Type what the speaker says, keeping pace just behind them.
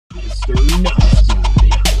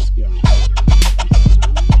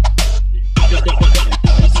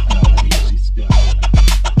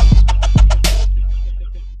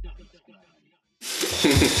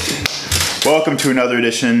Welcome to another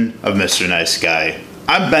edition of Mr. Nice Guy.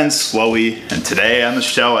 I'm Ben Slowey, and today on the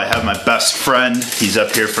show I have my best friend. He's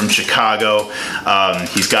up here from Chicago.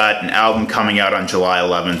 He's got an album coming out on July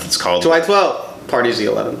 11th. It's called... July 12th. Party's the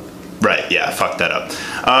 11th. Right, yeah, I fucked that up.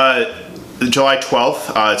 July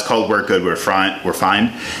 12th, it's called We're Good, We're Fine.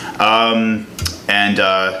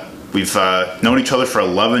 We've known each other for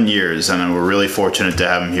 11 years, and we're really fortunate to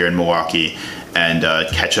have him here in Milwaukee and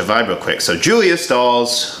catch a vibe real quick. So Julius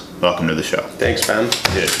Dawes, welcome to the show. Thanks, Ben.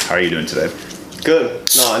 Good. How are you doing today? Good.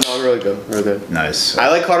 No, really good. Really good. Nice.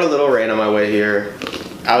 I caught a little rain on my way here.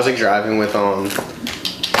 I was driving with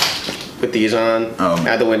these on. I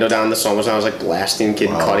had the window down, the sun was on, I was blasting Kid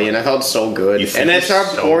Cudi, and I felt so good. And then it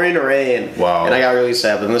started pouring rain. Wow. And I got really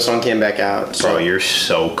sad, but then the sun came back out. So. Bro, you're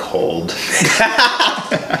so cold.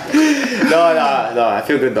 No, I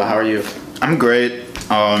feel good though. How are you? I'm great.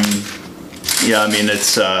 Yeah, I mean,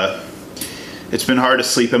 it's been hard to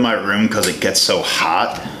sleep in my room because it gets so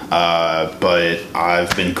hot. But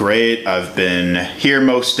I've been great. I've been here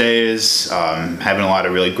most days, having a lot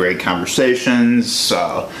of really great conversations,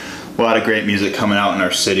 a lot of great music coming out in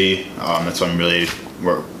our city. That's why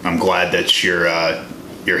I'm glad that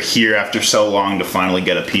you're here after so long to finally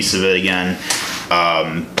get a piece of it again.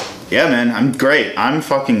 Yeah, man, I'm great. I'm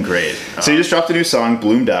fucking great. So you just dropped a new song,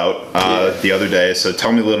 Bloomed Out, the other day. So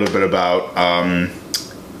tell me a little bit about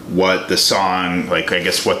what the song, I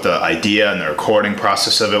guess what the idea and the recording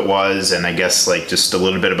process of it was, and I guess just a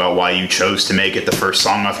little bit about why you chose to make it the first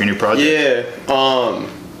song off your new project. Yeah.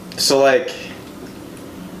 So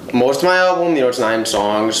most of my album, it's 9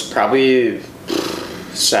 songs, probably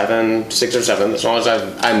 6 or 7 songs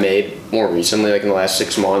I made more recently, in the last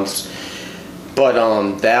 6 months. But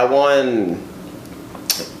that one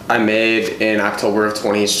I made in October of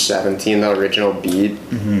 2017, the original beat.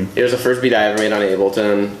 Mm-hmm. It was the first beat I ever made on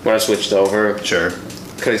Ableton when I switched over. Sure.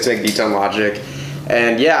 Because I used to make beats on Logic.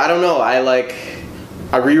 And yeah, I don't know, I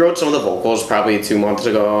rewrote some of the vocals probably 2 months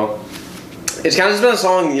ago. It's kind of just been a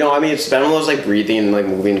song, it's been one of those breathing,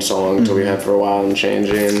 moving songs that we had for a while and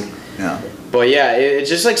changing. Yeah. But yeah, it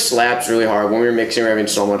just slaps really hard. When we were mixing, we were having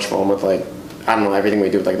so much fun with I don't know, everything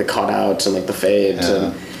we do with the cutouts and the fades. Yeah.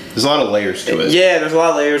 And there's a lot of layers to it. Yeah, there's a lot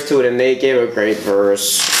of layers to it, and Nate gave a great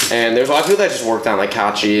verse. And there's a lot of people that just worked on,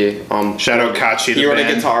 Kachi. Shout out Kachi, he wrote a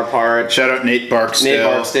guitar part. Shout out Nate Barksdale.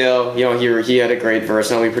 Nate Barksdale, he had a great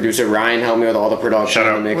verse. And we producer Ryan helped me with all the production. Shout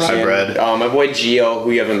out and mixing. Rye Bread. My boy Gio,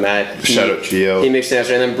 who you haven't met. Shout out Gio. He mixed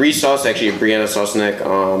it, and then Bree Suss, Brianna Susnick,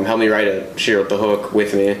 helped me write it. She wrote the hook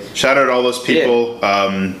with me. Shout out all those people.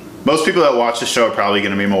 Yeah. Most people that watch the show are probably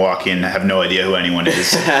going to be in Milwaukee and have no idea who anyone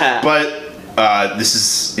is. But this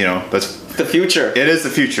is, that's the future. It is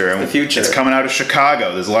the future. The future. It's coming out of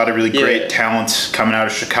Chicago. There's a lot of really great talent coming out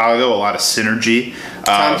of Chicago. A lot of synergy.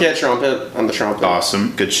 Tomcat trumpet on the trumpet.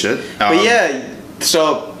 Awesome. Good shit. But yeah,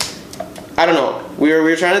 so I don't know. We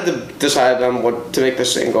were trying to decide on what to make the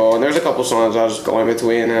single, and there's a couple songs I was going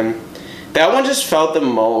between, and that one just felt the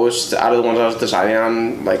most out of the ones I was deciding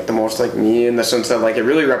on, the most me, in the sense that it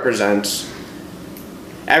really represents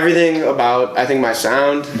everything about, I think, my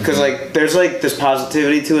sound, because there's this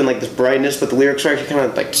positivity to it and this brightness, but the lyrics are actually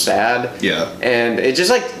kind of sad. Yeah. And it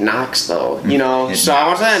just knocks though, so I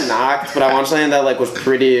want something that knocked, but I want something that was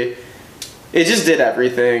pretty. It just did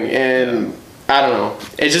everything, and I don't know,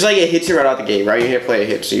 it's just it hits you right out the gate, right? You hit play, it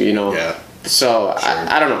hits you, Yeah. So sure.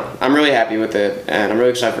 I don't know, I'm really happy with it, and I'm really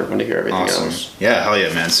excited for everyone to hear everything else. Yeah, hell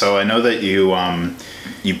yeah, man. So I know that you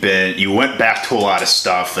you went back to a lot of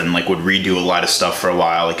stuff and would redo a lot of stuff for a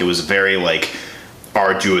while. It was a very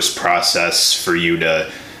arduous process for you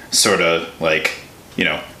to sort of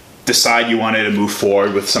decide you wanted to move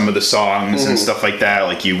forward with some of the songs and stuff like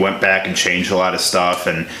that. You went back and changed a lot of stuff,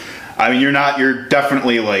 and I mean you're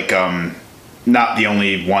definitely not the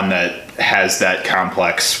only one that has that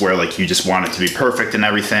complex where you just want it to be perfect and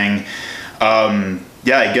everything.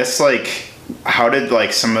 Yeah, I guess how did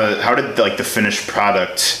the finished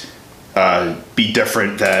product be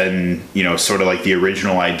different than sort of the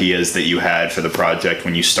original ideas that you had for the project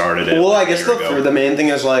when you started it? Well, I guess the main thing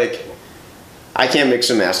is I can't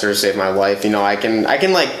mix and master to save my life. I can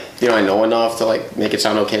I know enough to make it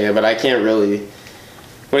sound okay, but I can't really.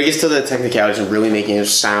 When it gets to the technicalities and really making it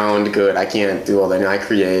sound good, I can't do all that. I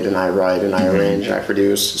create and I write and I arrange and I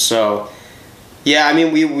produce. So yeah, I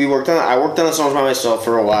mean I worked on the songs by myself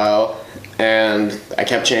for a while. And I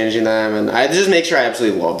kept changing them, and I just make sure I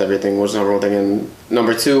absolutely loved everything was number one thing. And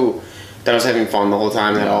number two, that I was having fun the whole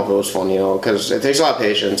time, that all of it was fun, you know, because it takes a lot of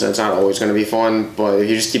patience and it's not always going to be fun, but if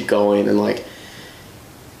you just keep going and like,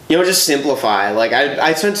 you know, just simplify. Like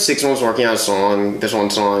I spent 6 months working on this one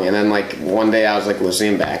song, and then like one day I was like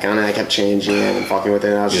listening back on it, I kept changing it and fucking with it,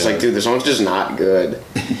 and I was just like, dude, this song's just not good.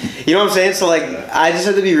 You know what I'm saying? So like, I just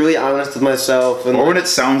had to be really honest with myself. And or when it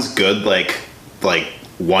sounds good, like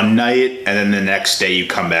one night, and then the next day you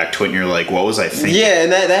come back to it and you're like, what was I thinking? Yeah,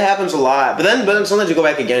 and that happens a lot. But then sometimes you go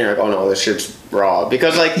back again and you're like, oh no, this shit's raw.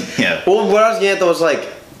 Because like, well, what I was getting at though was like,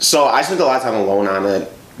 so I spent a lot of time alone on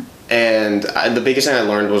it. And the biggest thing I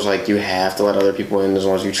learned was like, you have to let other people in as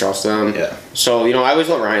long as you trust them. Yeah. So, you know, I always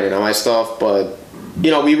let Ryan in on my stuff, but, you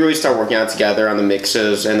know, we really started working out together on the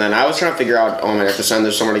mixes. And then I was trying to figure out, oh man, I have to send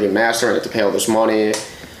this somewhere to get mastered, I have to pay all this money.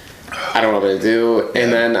 I don't know what to do.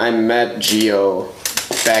 And then I met Gio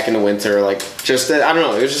back in the winter, like, just, I don't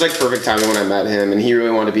know, it was just like perfect timing when I met him, and he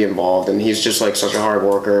really wanted to be involved, and he's just like such a hard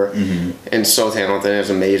worker and so talented and has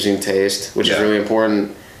amazing taste, which is really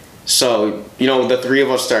important. So, you know, the three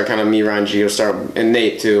of us start, kind of me, Ryan, Gio, and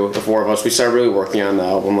Nate too, the four of us, we started really working on the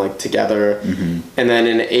album, like, together. And then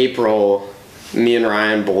in April, me and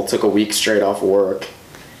Ryan both took a week straight off work,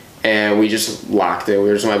 and we just locked it. We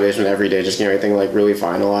were just in my basement every day, just getting everything, like, really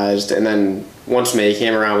finalized. And then once May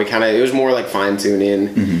came around, it was more, like,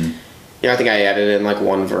 fine-tuning. You know, I think I added in, like,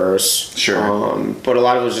 one verse. But a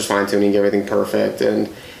lot of it was just fine-tuning, get everything perfect. And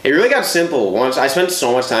it really got simple. Once I spent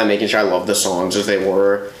so much time making sure I loved the songs as they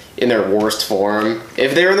were in their worst form.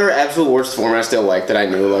 If they were in their absolute worst form, I still liked it. I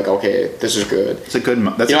knew, like, okay, this is good. It's a good. You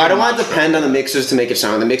know, I don't want to depend on the mixers to make it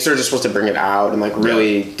sound. The mixers are supposed to bring it out and like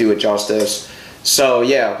really do it justice. So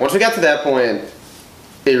yeah, once we got to that point,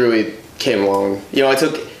 it really came along. You know, it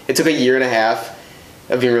took a year and a half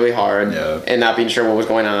of being really hard and not being sure what was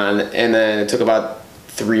going on, and then it took about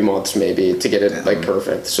 3 months maybe to get it like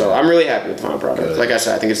perfect. So I'm really happy with the final product. Good. Like I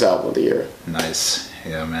said, I think it's the album of the year. Nice.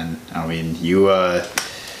 Yeah, man. I mean, you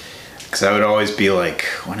because I would always be like,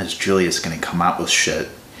 when is Julius gonna come out with shit?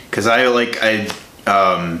 Because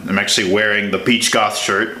I'm actually wearing the Beach Goth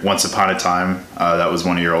shirt, Once Upon a Time. That was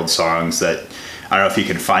one of your old songs that, I don't know if you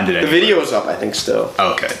can find it anywhere. The video is up, I think, still.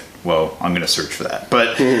 Okay. Well, I'm gonna search for that.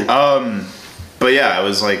 But yeah, I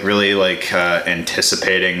was like really like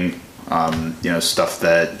anticipating you know, stuff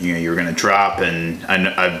that you were gonna drop, and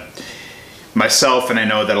I myself, and I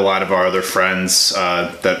know that a lot of our other friends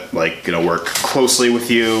that like, you know, work closely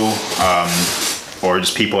with you, or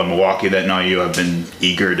just people in Milwaukee that know you, have been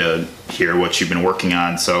eager to hear what you've been working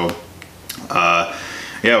on. So yeah,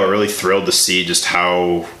 we're really thrilled to see just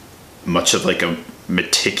how much of like a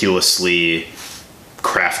meticulously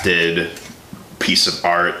crafted piece of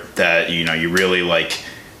art that, you know, you really like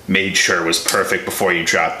made sure was perfect before you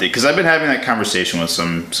dropped it. Because I've been having that conversation with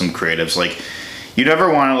some creatives, like, you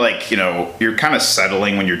never want to, like, you know, you're kind of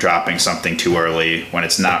settling when you're dropping something too early, when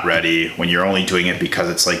it's not ready, when you're only doing it because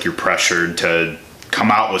it's like you're pressured to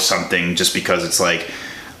come out with something just because it's like,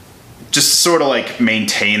 just sort of like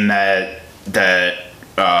maintain that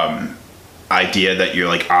idea that you're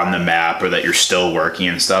like on the map or that you're still working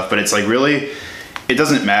and stuff. But it's like, really, it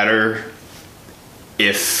doesn't matter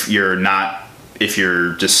if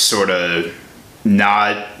you're just sort of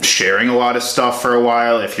not sharing a lot of stuff for a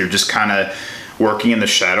while, if you're just kind of working in the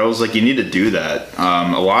shadows. Like, you need to do that.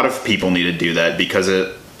 A lot of people need to do that because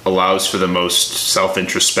it allows for the most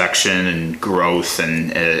self-introspection and growth,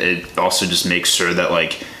 and it also just makes sure that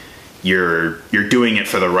like you're doing it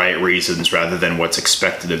for the right reasons rather than what's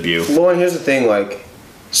expected of you. Well, and here's the thing, like,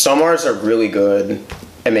 some artists are really good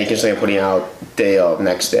at making something, putting out day of,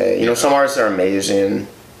 next day. You know, some artists are amazing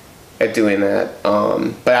at doing that,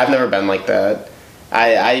 but I've never been like that.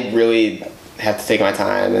 I really have to take my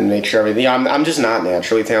time and make sure everything. You know, I'm just not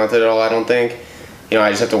naturally talented at all, I don't think. You know, I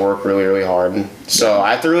just have to work really, really hard. So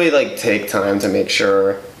I have to really like take time to make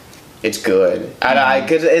sure it's good.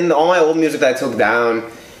 Because in all my old music that I took down,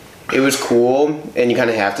 it was cool, and you kind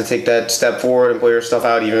of have to take that step forward and put your stuff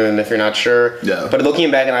out even if you're not sure. Yeah. But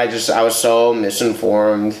looking back, and I was so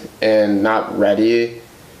misinformed and not ready.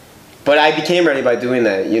 But I became ready by doing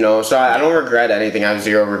that, you know, so I don't regret anything. I have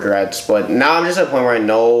zero regrets. But now I'm just at a point where I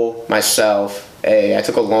know myself. I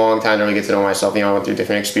took a long time to really get to know myself. You know, I went through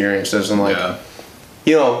different experiences, and like,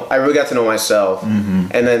 you know, I really got to know myself. And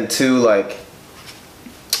then two, like,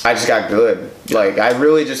 I just got good. Like, I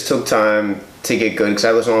really just took time to get good, because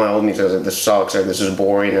I listened to all my old music. I was like, this sucks, or this is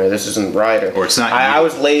boring, or this isn't right, or it's not. I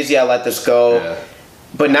was lazy. I let this go. Yeah.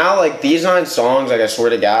 But now, like, these 9 songs, like, I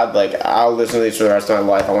swear to God, like, I'll listen to these for the rest of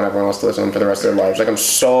my life. I want everyone else to listen to them for the rest of their lives. Like, I'm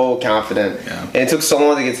so confident. Yeah. And it took so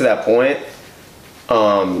long to get to that point.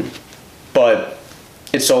 But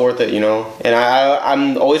it's so worth it, you know? And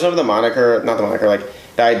I'm always under the moniker, not the moniker, like,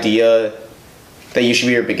 the idea that you should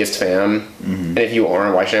be your biggest fan, and if you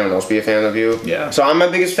aren't, why should anyone else be a fan of you? Yeah. So I'm my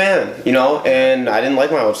biggest fan, you know, and I didn't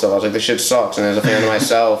like my old stuff. I was like, this shit sucks, and as a fan of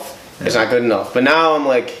myself, it's not good enough. But now I'm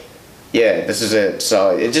like, yeah, this is it.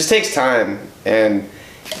 So it just takes time, and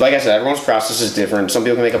like I said, everyone's process is different. Some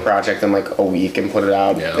people can make a project in like a week and put it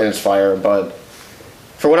out, and it's fire. But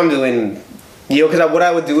for what I'm doing, you know, because what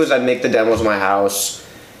I would do is I'd make the demos in my house.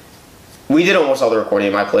 We did almost all the recording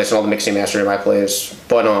in my place and all the mixing and mastering in my place.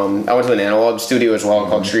 But I went to an analog studio as well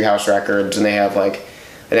called Treehouse Records, and they have like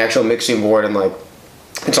an actual mixing board, and like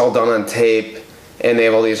it's all done on tape, and they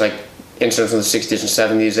have all these like instruments from the 60s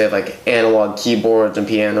and 70s. They have like analog keyboards and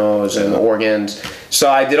pianos and organs. So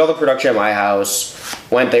I did all the production at my house,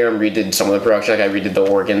 went there and redid some of the production. Like I redid the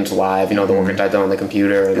organs live, you know, the organs I'd done on the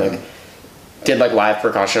computer, and like did like live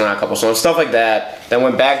percussion on a couple songs, stuff like that. Then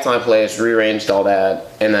went back to my place, rearranged all that,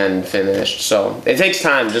 and then finished. So it takes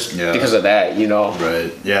time just because of that, you know.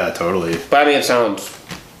 Right. Yeah, totally. But I mean, it sounds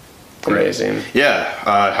amazing. Yeah.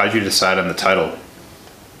 How'd you decide on the title?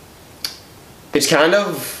 It's kind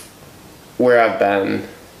of where I've been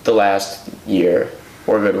the last year.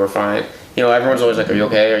 We're good, we're fine. You know, everyone's always like, are you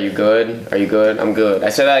okay? Are you good? Are you good? I'm good. I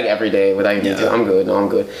say that like every day without even thinking, I'm good, no, I'm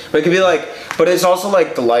good. But it could be like, but it's also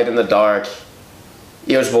like the light and the dark.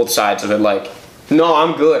 You know, it's both sides of it. Like, no,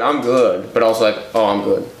 I'm good. But also like, oh, I'm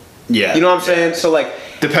good. Yeah. You know what I'm saying? So like,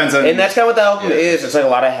 depends on. and that's kind of what the album is. It's like a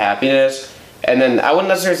lot of happiness. And then I wouldn't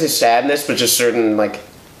necessarily say sadness, but just certain like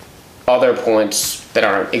other points that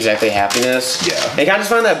aren't exactly happiness. Yeah. And kind of just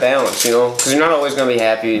find that balance, you know? Because you're not always going to be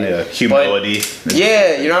happy. Yeah, humility.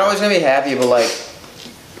 Yeah, you're not always going to be happy, but like,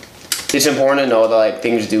 it's important to know that like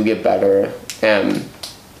things do get better. And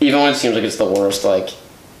even when it seems like it's the worst, like,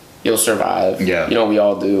 you'll survive. Yeah. You know, we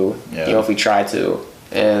all do. Yeah. You know, if we try to.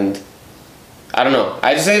 And I don't know.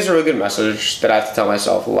 I just think it's a really good message that I have to tell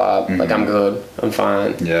myself a lot. Like, I'm good. I'm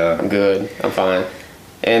fine. Yeah. I'm good. I'm fine.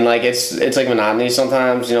 And like it's like monotony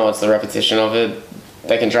sometimes, you know, it's the repetition of it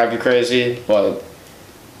that can drive you crazy, but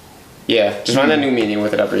yeah, just find that new meaning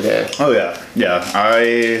with it every day. Oh yeah. Yeah.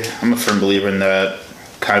 I'm a firm believer in that.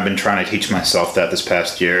 Kind of been trying to teach myself that this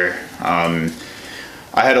past year. I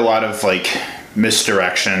had a lot of like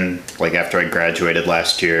misdirection like after I graduated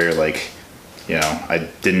last year, like, you know, I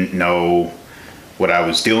didn't know what I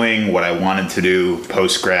was doing, what I wanted to do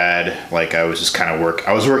post grad. Like I was just kind of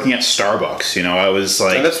I was working at Starbucks, you know. I was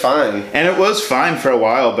like, And that's fine. And it was fine for a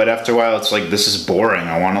while, but after a while it's like, this is boring.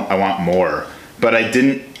 I want more. But I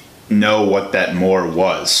didn't know what that more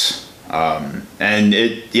was. And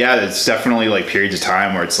it's definitely like periods of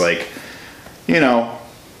time where it's like, you know,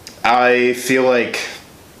 I feel like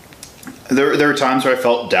there were times where I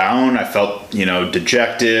felt down, I felt, you know,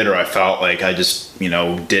 dejected, or I felt like I just, you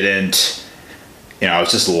know, I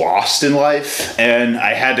was just lost in life, and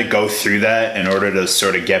I had to go through that in order to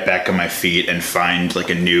sort of get back on my feet and find like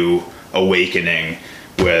a new awakening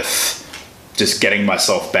with just getting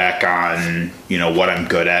myself back on, you know, what I'm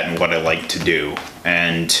good at and what I like to do.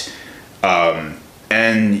 And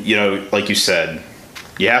you know, like you said,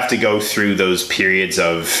 you have to go through those periods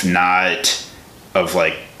of not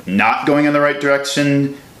going in the right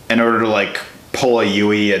direction in order to like pull a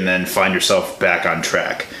Yui and then find yourself back on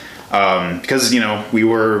track. Because, you know, we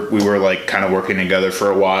were like kind of working together for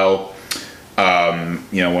a while,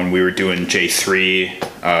 you know, when we were doing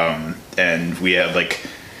J3, and we had like,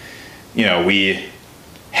 you know, we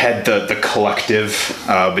had the collective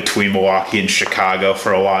between Milwaukee and Chicago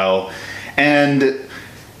for a while. And,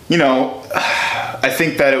 you know, I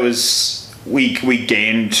think that it was, we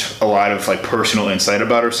gained a lot of like personal insight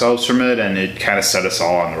about ourselves from it, and it kind of set us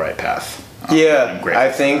all on the right path. I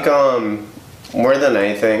think more than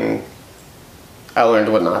anything, I learned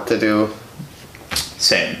what not to do.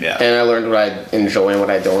 Same, yeah. And I learned what I enjoy and what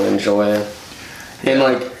I don't enjoy. Yeah. And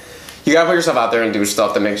like, you gotta put yourself out there and do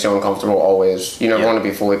stuff that makes you uncomfortable always. You never want to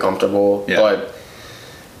be fully comfortable. Yeah. But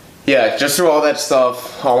yeah, just through all that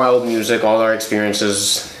stuff, all my old music, all our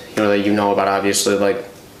experiences, you know, that you know about, obviously, like,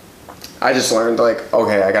 I just learned, like,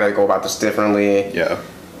 okay, I gotta go about this differently. Yeah.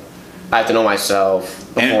 I have to know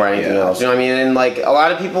myself before anything else. You know what I mean? And like, a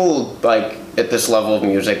lot of people, like, at this level of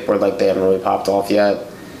music where like they haven't really popped off yet,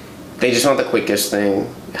 they just want the quickest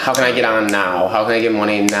thing. How can I get on now? How can I get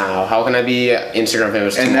money now? How can I be Instagram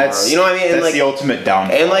famous tomorrow? That's, you know what I mean? And that's like, the ultimate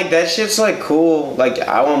downfall. And like, that shit's like cool. Like,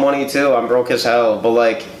 I want money too. I'm broke as hell. But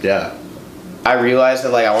like, yeah, I realized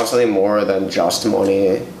that like I want something more than just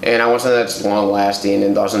money, and I want something that's long lasting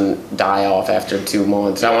and doesn't die off after 2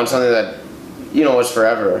 months. I want something that, you know, is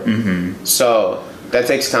forever. Mm-hmm. So that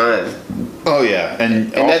takes time. Oh yeah,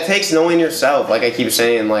 and that takes knowing yourself. Like I keep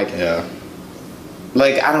saying, like, yeah,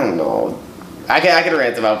 like I don't know. I could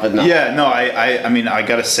rant about, but no. Yeah, no, I mean, I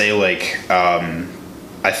gotta say, like,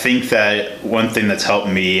 I think that one thing that's helped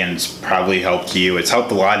me, and it's probably helped you, it's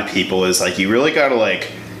helped a lot of people, is, like, you really gotta,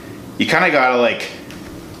 like, you kind of gotta, like,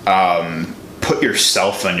 put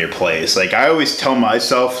yourself in your place. Like, I always tell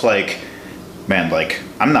myself, like, man, like,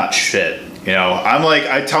 I'm not shit, you know? I'm, like,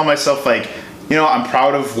 I tell myself, like, you know, I'm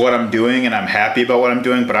proud of what I'm doing, and I'm happy about what I'm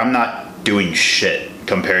doing, but I'm not doing shit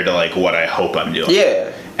compared to, like, what I hope I'm doing.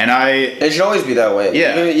 Yeah. And it should always be that way.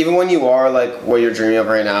 Yeah. Even when you are like what you're dreaming of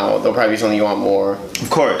right now, there'll probably be something you want more. Of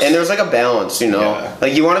course. And there's like a balance, you know. Yeah.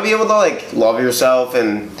 Like you want to be able to like love yourself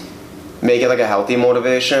and make it like a healthy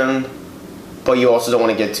motivation, but you also don't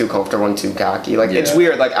want to get too comfortable and too cocky. Like it's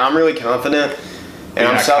weird. Like I'm really confident. And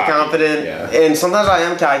I'm self-confident, and sometimes I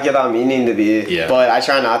am cocky without meaning to be, but I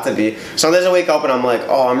try not to be. Sometimes I wake up and I'm like,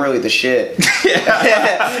 oh, I'm really the shit.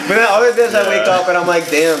 But then other days I wake up and I'm like,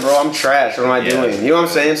 damn, bro, I'm trash. What am I doing? You know what I'm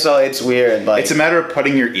saying? So it's weird. Like, it's a matter of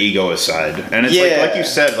putting your ego aside. And it's like you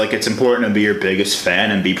said, like it's important to be your biggest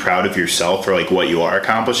fan and be proud of yourself for like what you are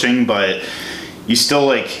accomplishing, but you still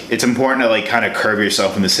like, it's important to like kind of curb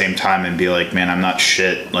yourself in the same time and be like, man, I'm not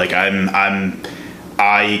shit. Like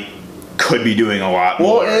I could be doing a lot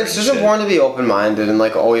more. Well, it's just important to be open-minded and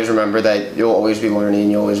like always remember that you'll always be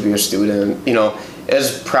learning, you'll always be a student. You know,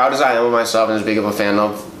 as proud as I am of myself and as big of a fan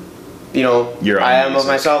of, you know, I am of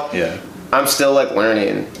myself. Yeah, I'm still like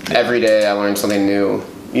learning every day. I learn something new.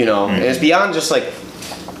 You know, and it's beyond just like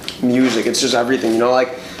music. It's just everything. You know,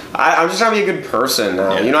 like I'm just trying to be a good person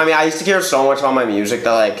now. You know what I mean? I used to care so much about my music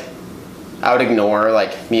that like I would ignore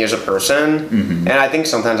like me as a person, and I think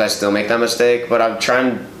sometimes I still make that mistake. But I'm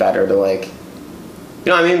trying better to like, you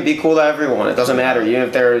know what I mean, be cool to everyone. It doesn't matter, even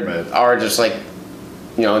if they are just like,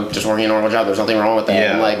 you know, just working a normal job. There's nothing wrong with that.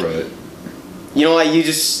 Yeah, and, like, you know, like you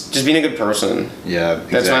just being a good person. Yeah,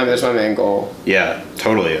 exactly. That's my main goal. Yeah,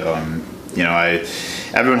 totally. You know,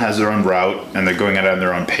 everyone has their own route and they're going at it on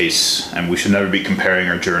their own pace, and we should never be comparing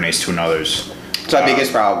our journeys to another's. It's my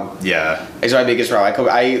biggest problem. Yeah. It's my biggest problem.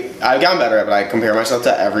 I've gotten better at it, but I compare myself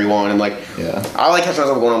to everyone, and like, I like catch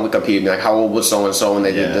myself going on Wikipedia, and be like, how old was so and so when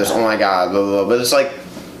they did this? Oh my god, blah, blah, blah. But it's like,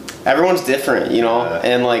 everyone's different, you know,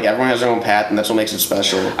 and like everyone has their own path, and that's what makes it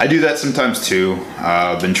special. I do that sometimes too.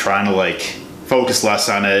 I've been trying to like focus less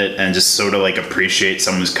on it and just sort of like appreciate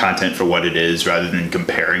someone's content for what it is rather than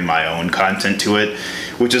comparing my own content to it,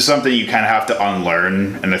 which is something you kind of have to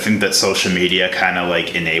unlearn. And I think that social media kind of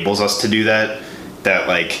like enables us to do that. That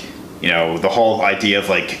like, you know, the whole idea of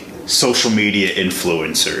like social media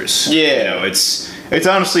influencers. Yeah. You know, it's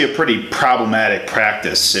honestly a pretty problematic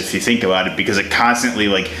practice if you think about it, because it constantly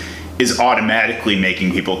like is automatically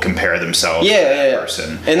making people compare themselves to that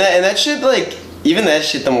person. And that shit, like, even that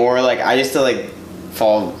shit, the more like I used to like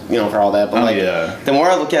fall, you know, for all that, but the more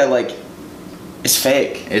I look at it, like, it's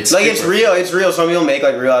fake. It's like it's real. Some people make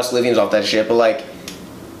like real ass livings off that shit, but like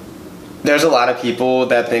there's a lot of people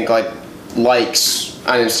that think like likes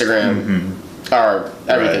on Instagram are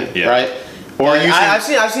everything, right? Or I've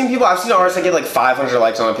seen artists that get like 500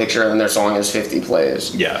 likes on a picture and their song has 50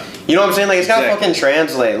 plays. Yeah, you know what I'm saying? Like it's gotta fucking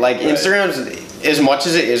translate. Like Instagram's, as much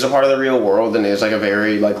as it is a part of the real world and is like a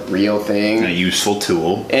very like real thing, and a useful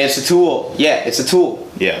tool. And it's a tool. Yeah, it's a tool.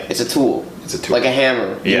 Yeah, it's a tool. It's a tool. Like a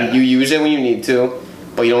hammer. Yeah, you use it when you need to,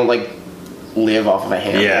 but you don't like live off of a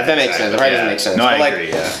hammer. Yeah, if that makes sense. It probably doesn't make sense. No, but I agree.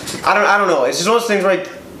 Yeah, I don't know. It's just one of those things where like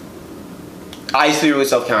I used to be really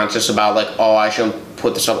self-conscious about like, oh, I shouldn't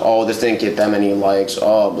put this up. Oh, this didn't get that many likes.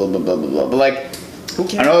 Oh, blah blah blah blah blah. But like, who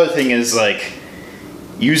cares? Another thing is like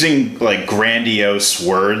using like grandiose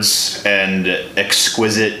words and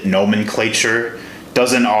exquisite nomenclature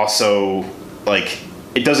doesn't also like,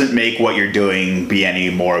 it doesn't make what you're doing be any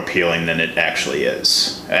more appealing than it actually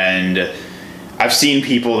is. And I've seen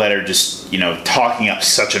people that are just, you know, talking up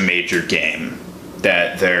such a major game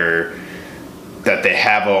that they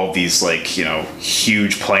have all these like, you know,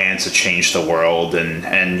 huge plans to change the world,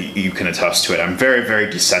 and you can attest to it. I'm very, very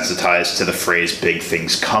desensitized to the phrase "big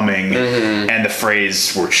things coming" and the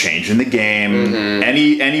phrase "we're changing the game."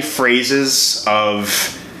 Any phrases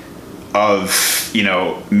of you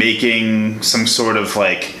know, making some sort of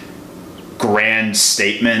like grand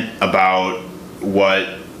statement about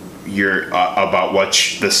what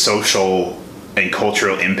the social and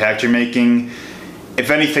cultural impact you're making. If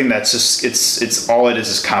anything, that's just it's all it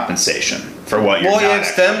is compensation for what you're. Well, yeah,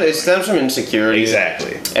 it stems from insecurity.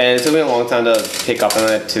 Exactly. And it took me a long time to pick up on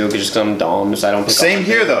that too, because I'm dumb, so I don't pick up on it. Same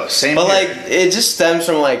here though. Same. But here. like, it just stems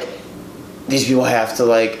from like these people have to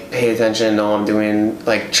like pay attention. No, I'm doing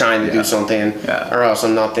like trying to do something, or else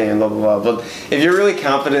I'm nothing. Blah blah blah. But if you're really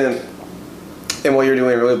confident in what you're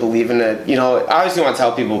doing, really believe in it, you know, obviously you want to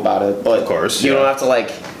tell people about it, but of course, you don't have to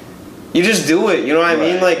like you just do it. You know what I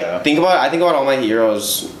mean? Like, I think about all my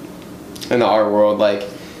heroes in the art world, like,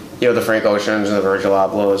 you know, the Frank Oceans and the Virgil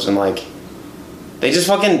Ablohs, and like, they just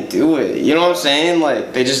fucking do it. You know what I'm saying?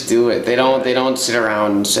 Like, they just do it. They don't sit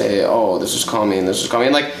around and say, oh, this is coming, this is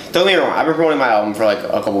coming. Like, don't get me wrong, I've been promoting my album for like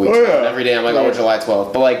a couple weeks now, and every day I'm like, oh, July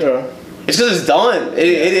 12th. But like, it's because it's done. It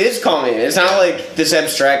is coming. It's not like this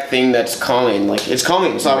abstract thing that's coming. Like, it's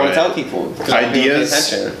coming. So I want to tell people.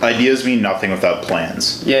 Ideas mean nothing without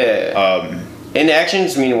plans. Yeah. And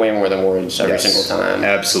actions mean way more than words every single time.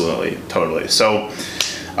 Absolutely. Totally. So,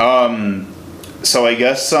 I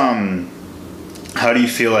guess, how do you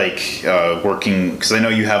feel like working? Because I know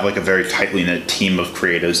you have like a very tightly knit team of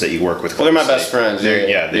creatives that you work with. Well, they're my best friends.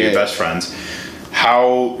 They're your best friends.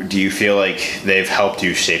 How do you feel like they've helped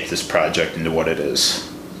you shape this project into what it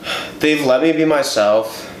is? They've let me be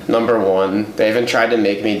myself, number one. They haven't tried to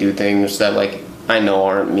make me do things that like I know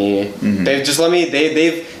aren't me. Mm-hmm. They've just let me.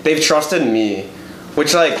 They've trusted me,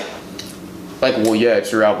 which like well, yeah,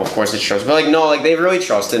 it's your album, of course it's trust, but like no, like they've really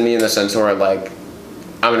trusted me in the sense where like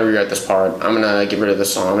I'm gonna rewrite this part, I'm gonna get rid of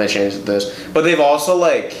this song, I'm gonna change this. But they've also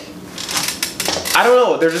like, I don't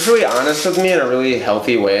know, they're just really honest with me in a really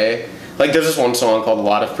healthy way. Like there's this one song called "A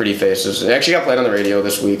Lot of Pretty Faces." It actually got played on the radio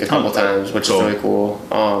this week a couple times, which is really cool.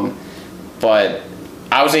 But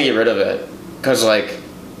I was gonna get rid of it because like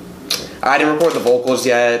I didn't record the vocals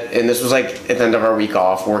yet, and this was like at the end of our week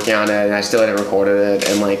off working on it, and I still hadn't recorded it,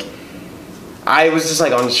 and like I was just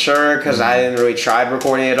like unsure because I didn't really try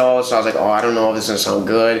recording it at all, so I was like, oh, I don't know if this is gonna sound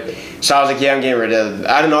good. So I was like, yeah, I'm getting rid of.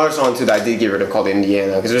 I had another song too that I did get rid of called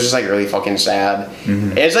 "Indiana" because it was just like really fucking sad.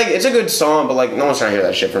 Mm-hmm. It's like it's a good song, but like no one's trying to hear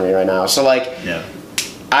that shit from me right now. So like,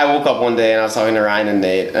 I woke up one day and I was talking to Ryan and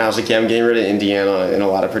Nate, and I was like, yeah, I'm getting rid of "Indiana" and "A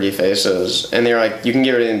Lot of Pretty Faces," and they were like, you can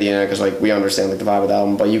get rid of "Indiana" because like we understand like the vibe of the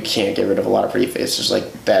album, but you can't get rid of "A Lot of Pretty Faces."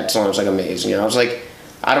 Like that song is like amazing. And I was like,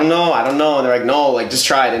 I don't know. And they're like, no, like just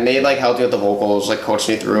try it. And Nate like helped me with the vocals, like coached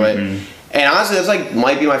me through it. And honestly, that's like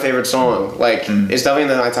might be my favorite song. Like it's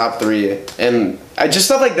definitely in my top 3. And I just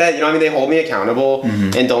stuff like that, you know what I mean? They hold me accountable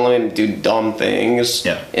and don't let me do dumb things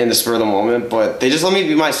in the spur of the moment. But they just let me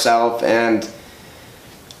be myself. And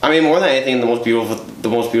I mean, more than anything, the most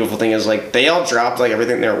beautiful thing is like they all dropped like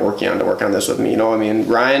everything they were working on to work on this with me. You know what I mean?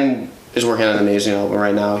 Ryan is working on an amazing album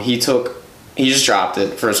right now. He just dropped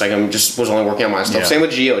it for a second, just was only working on my stuff. Same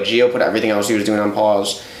with Gio. Gio put everything else he was doing on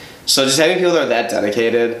pause. So just having people that are that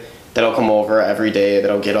dedicated, that'll come over every day,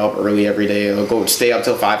 that'll get up early every day, they'll go stay up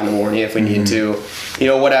till 5 in the morning if we need to, you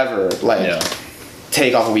know, whatever, like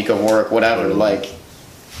take off a week of work, whatever, like,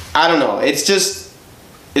 I don't know, it's just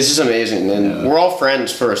amazing, and we're all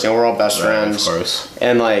friends first, and we're all best friends, of course,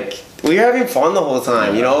 and like, we were having fun the whole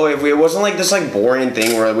time, you know, it wasn't like this like boring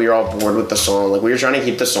thing where we were all bored with the song, like we were trying to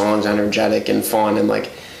keep the songs energetic and fun, and like,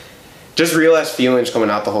 just realized feelings coming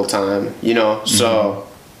out the whole time, you know, so...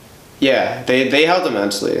 Yeah, they helped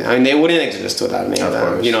immensely. I mean, they wouldn't exist without any of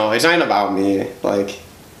them. You know, it's not even about me. Like,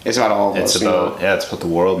 it's about all of us. It's about the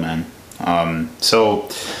world, man. So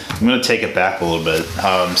I'm gonna take it back a little bit.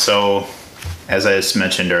 So as I just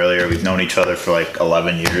mentioned earlier, we've known each other for like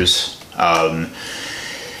 11 years. And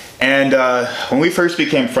when we first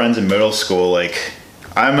became friends in middle school, like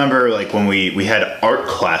I remember like when we had art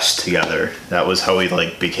class together. That was how we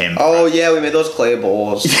like became friends. Yeah, we made those clay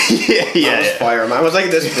bowls. That was fire. Mine was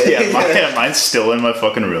like this big. Mine's still in my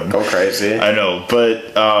fucking room. Go crazy. I know,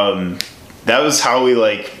 but that was how we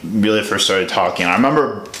like really first started talking. I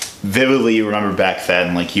vividly remember back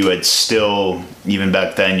then, like you had still, even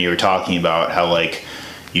back then you were talking about how like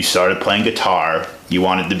you started playing guitar, you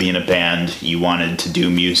wanted to be in a band, you wanted to do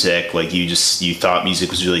music, like you thought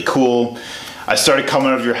music was really cool. I started coming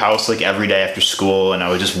over to your house like every day after school, and I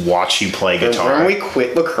would just watch you play guitar. Remember we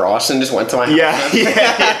quit lacrosse and just went to my house? Yeah.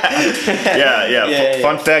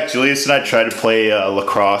 Fun fact, Julius and I tried to play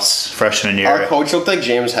lacrosse freshman year. Our coach looked like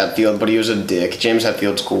James Hetfield, but he was a dick. James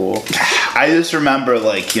Hetfield's cool. I just remember,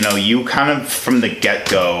 like, you know, you kind of from the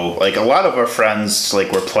get-go, like a lot of our friends,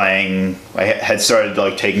 like, were playing, I had started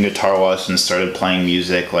like taking guitar lessons, started playing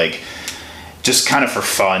music, like, just kind of for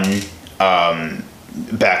fun.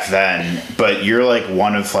 Back then, but you're like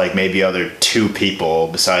one of like maybe other 2 people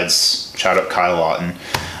besides shout out Kyle Lawton.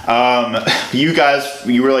 You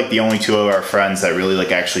were like the only 2 of our friends that really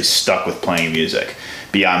like actually stuck with playing music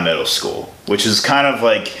beyond middle school, which is kind of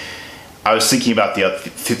like I was thinking about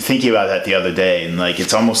that the other day, and like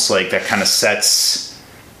it's almost like that kind of sets.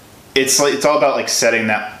 It's like it's all about like setting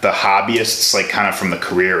that the hobbyists like kind of from the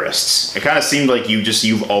careerists. It kind of seemed like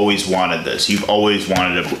you've always wanted this. You've always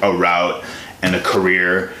wanted a route and a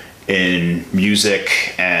career in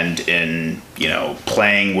music and in,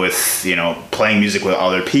 playing music with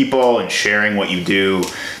other people and sharing what you do.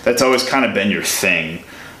 That's always kind of been your thing.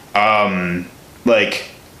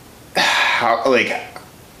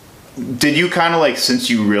 Did you kind of since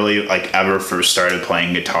you really ever first started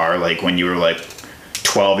playing guitar, when you were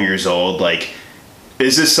 12 years old,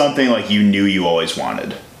 is this something you knew you always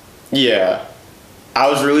wanted? Yeah. I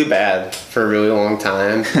was really bad for a really long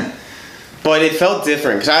time. But it felt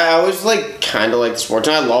different because I always kind of like sports,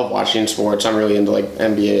 and I love watching sports. I'm really into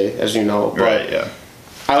NBA, as you know. But right. Yeah.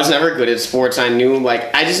 I was never good at sports. I knew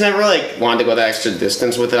I just never wanted to go the extra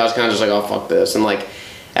distance with it. I was kind of just oh fuck this, and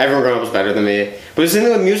everyone growing up was better than me. But it's the thing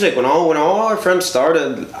with music. When all our friends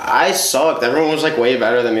started, I sucked. Everyone was way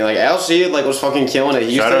better than me. LC was fucking killing it.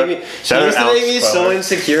 He used to make me so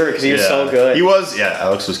insecure because he was so good. He was,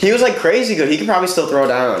 Alex was. He was crazy good. He could probably still throw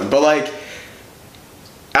down, but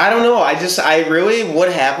I don't know.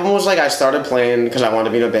 What happened was I started playing because I wanted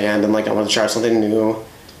to be in a band and I wanted to try something new,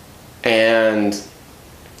 and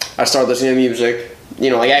I started listening to music.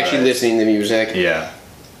 Actually listening to music. Yeah.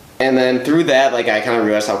 And then through that, I kind of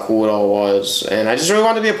realized how cool it all was, and I just really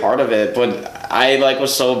wanted to be a part of it. But I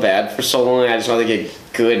was so bad for so long. I just wanted to get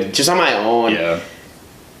good, just on my own. Yeah.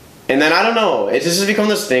 And then I don't know. It just has become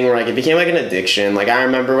this thing where it became an addiction. I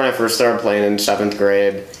remember when I first started playing in 7th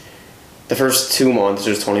grade. The first 2 months,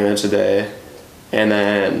 it was 20 minutes a day, and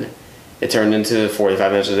then it turned into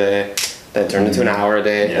 45 minutes a day. Then it turned into an hour a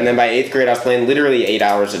day, and then by 8th grade, I was playing literally 8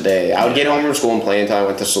 hours a day. I would get home from school and play until I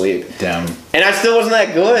went to sleep. Damn. And I still wasn't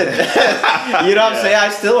that good. You know what I'm saying? I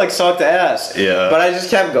still sucked ass. Yeah. But I just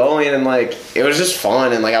kept going, and it was just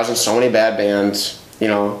fun. And I was in so many bad bands.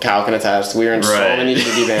 Kyle can attest. We were in so many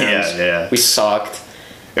shitty bands. Yeah. We sucked.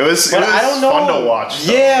 It was. But I don't know. Fun to watch.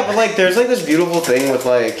 Though. Yeah, but there's this beautiful thing with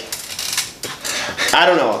I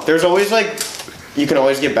don't know. There's always you can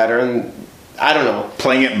always get better, and I don't know.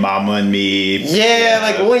 Playing at Mama and Me.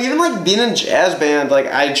 Yeah, even being in jazz band,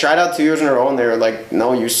 I tried out 2 years in a row, and they were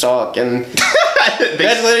no, you suck, and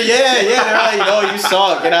that's literally they're no, you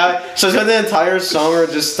suck, and so I spent the entire summer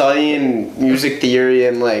just studying music theory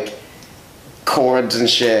and chords and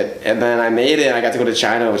shit, and then I made it. And I got to go to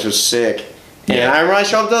China, which was sick. And I remember I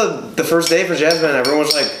showed up the first day for jazz band. Everyone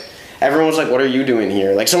was like, "What are you doing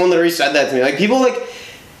here?" Someone literally said that to me. People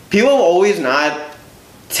have always not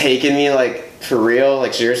taken me for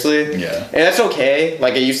real, seriously. Yeah. And that's okay.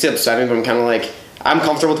 It used to upset me, but I'm kind of I'm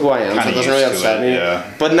comfortable with who I am, so it doesn't really upset me.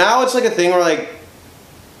 Yeah. But now it's a thing where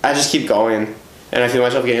I just keep going, and I feel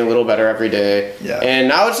myself getting a little better every day. Yeah. And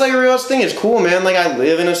now it's a real thing. It's cool, man. I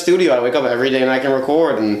live in a studio. I wake up every day and I can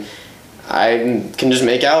record, and I can just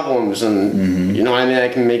make albums, and you know what I mean? I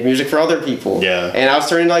can make music for other people. Yeah. And I was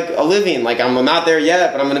turning a living. I'm not there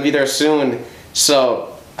yet, but I'm gonna be there soon.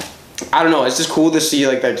 So I don't know. It's just cool to see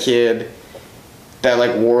that kid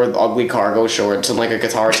that wore ugly cargo shorts and a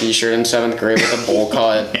guitar T-shirt in 7th grade with a bowl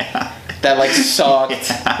cut. Yeah. That sucked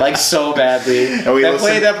so badly.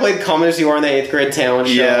 That played Come As You Are in the 8th grade talent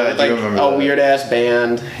show. Yeah, with a weird ass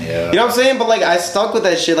band. Yeah. You know what I'm saying? But I stuck with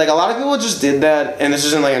that shit. A lot of people just did that, and this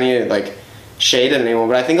isn't any shade at anyone,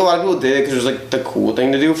 but I think a lot of people did it because it was the cool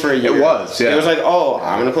thing to do for a year. It was, yeah. It was oh,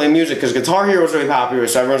 I'm gonna play music because Guitar Hero was really popular,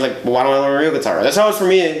 so everyone's well, why don't I learn real guitar? That's how it was for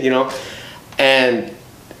me, And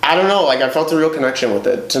I don't know, I felt a real connection with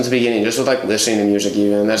it since the beginning, just with listening to music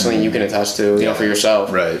even. That's something you can attest to, for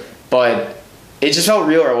yourself. Right. But it just felt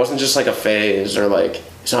real, or it wasn't just a phase, or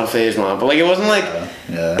it's not a phase, Mom. But it wasn't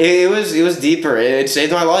Yeah. It was deeper. It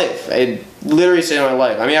saved my life. It literally saved my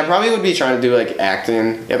life. I mean, I probably would be trying to do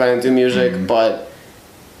acting if I didn't do music, but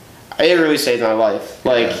it really saved my life.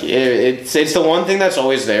 It's the one thing that's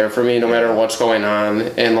always there for me, no matter what's going on.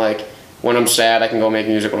 And when I'm sad, I can go make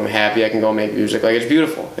music. When I'm happy, I can go make music. It's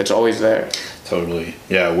beautiful. It's always there. Totally.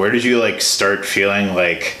 Yeah. Where did you start feeling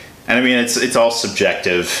and I mean, it's all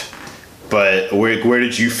subjective, but where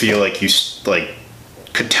did you feel you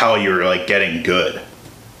could tell you were getting good?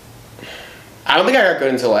 I don't think I got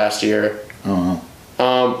good until last year. Oh.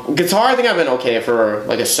 Guitar, I think I've been okay for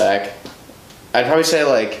a sec. I'd probably say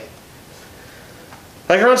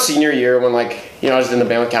around senior year when I was in the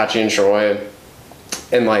band with Kachi and Troy,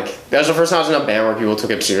 and that was the first time I was in a band where people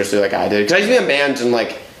took it seriously I did. Because I used to be in bands and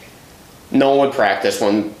no one would practice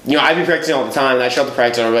when I'd be practicing all the time, and I'd show up to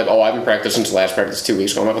practice and I'd be oh, I've been practicing since last practice 2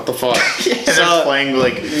 weeks ago. I'm what the fuck? They're playing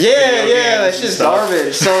that's just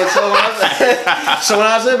garbage. So when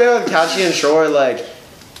I was in a band with Kachi and Troy,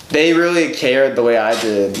 they really cared the way I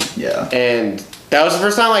did. Yeah. And that was the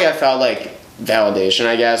first time I felt validation,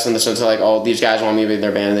 I guess, in the sense of oh, these guys want me to be in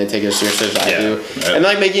their band and they take it as seriously as I do. Right.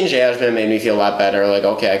 And making jazz band made me feel a lot better.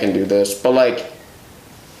 Okay, I can do this. But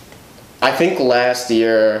I think last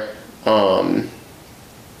year when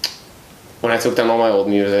I took down all my old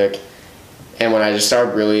music, and when I just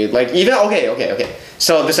started really like even okay.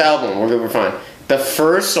 So this album, we're fine. The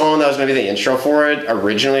first song that was gonna be the intro for it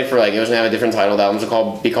originally for like it was gonna have a different title. The album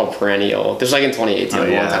was be called Perennial. This was like in 2018,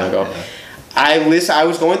 a long time ago. Yeah. I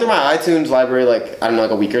was going through my iTunes library like I don't know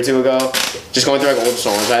like a week or two ago, just going through like old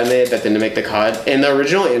songs I made that didn't make the cut. And the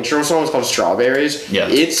original intro song was called Strawberries. Yeah.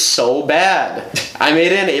 It's so bad. I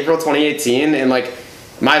made it in April 2018, and like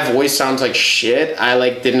my voice sounds like shit. I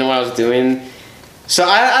like didn't know what I was doing. So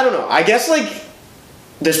I don't know. I guess like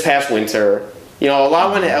this past winter, you know, a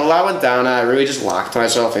lot went down. And I really just locked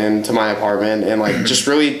myself into my apartment and like just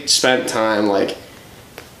really spent time like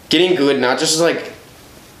getting good, not just like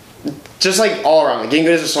all around, like getting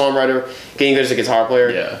good as a songwriter, getting good as a guitar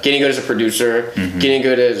player, getting good as a producer, getting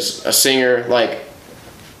good as a singer, like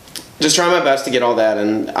just trying my best to get all that.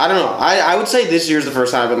 And I don't know. I would say this year's the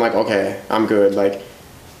first time I've been like, okay, I'm good. Like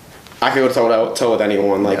I could go toe with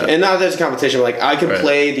anyone. Like, and not that there's a competition, but like I could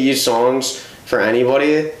play these songs for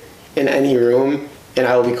anybody in any room, and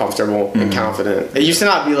I will be comfortable and confident. It used to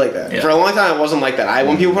not be like that. For a long time, it wasn't like that.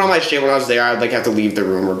 When people put on my shit when I was there, I'd like have to leave the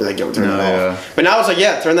room or be like, yo, turn it off. But now it's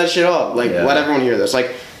like, turn that shit up. Like, let everyone hear this.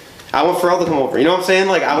 Like, I want Pharrell to come over. You know what I'm saying?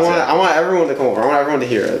 Like, I want everyone to come over. I want everyone to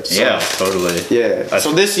hear it. So, yeah, totally. Yeah.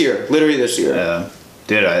 So this year, literally this year. Yeah.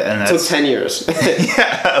 Dude, and that's... It took 10 years.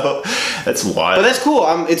 Yeah, that's wild. But that's cool.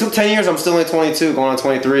 It took 10 years. I'm still only 22, going on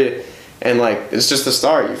 23. And, like, it's just the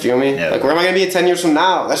start, you feel me? Yeah. Like, where am I going to be in 10 years from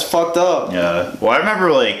now? That's fucked up. Yeah. Well, I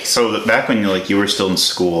remember, like, so back when, like, you were still in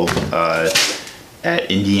school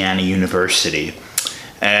at Indiana University,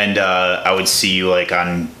 and I would see you, like,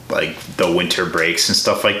 on, like, the winter breaks and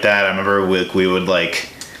stuff like that. I remember we would,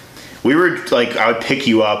 like, I would pick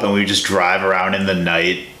you up and we would just drive around in the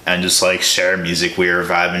night and just, like, share music we were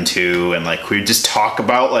vibing to, and, like, we would just talk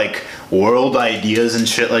about, like, world ideas and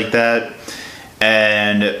shit like that.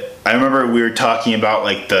 And I remember we were talking about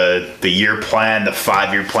like the year plan, the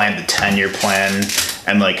 5-year plan, the 10-year plan,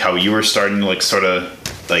 and like how you were starting to like sort of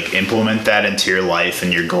like implement that into your life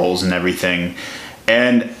and your goals and everything.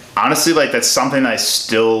 And honestly, like that's something I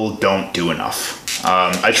still don't do enough.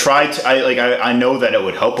 I know that it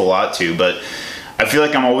would help a lot too, but I feel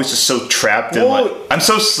like I'm always just so trapped in like I'm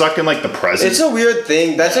so stuck in like the present. It's a weird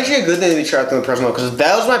thing. That's actually a good thing to be trapped in the present, because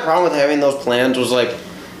that was my problem with having those plans. Was like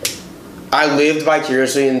I lived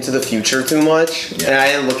vicariously into the future too much, and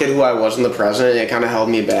I didn't look at who I was in the present, and it kind of held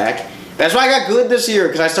me back. That's why I got good this year,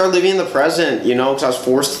 because I started living in the present, you know, because I was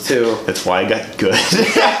forced to. That's why I got good.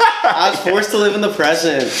 I was forced to live in the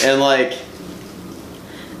present, and like,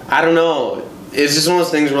 I don't know. It's just one of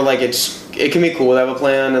those things where like it can be cool to have a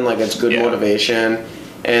plan, and like it's good motivation.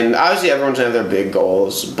 And obviously everyone's gonna have their big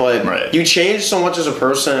goals, but you change so much as a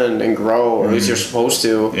person and grow, or at least you're supposed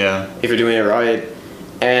to, if you're doing it right.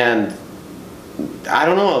 And I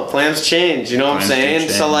don't know, plans change, you know what I'm saying?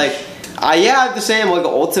 So like, I have the same like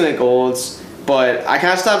ultimate goals, but I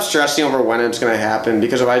kind of stop stressing over when it's gonna happen,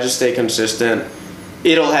 because if I just stay consistent,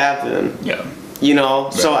 it'll happen. Yeah. You know,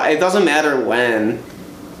 so it doesn't matter when.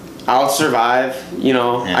 I'll survive. You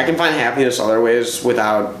know, I can find happiness other ways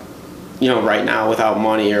without, you know, right now without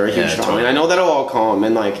money or a huge following. Totally. I know that'll all come,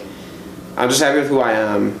 and like, I'm just happy with who I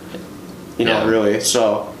am. You know, really.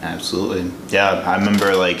 So. Absolutely. Yeah, I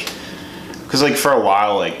remember like. Because, like, for a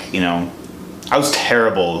while, like, you know, I was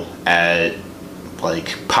terrible at, like,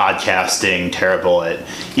 podcasting, terrible at,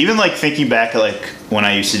 even, like, thinking back at, like, when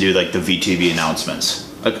I used to do, like, the VTV announcements.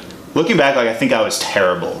 Like, looking back, like, I think I was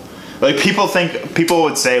terrible. Like, people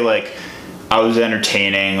would say, like, I was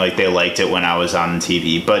entertaining, like, they liked it when I was on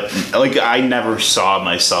TV. But, like, I never saw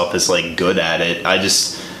myself as, like, good at it.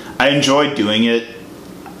 I enjoyed doing it.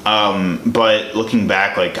 But looking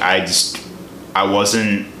back, like, I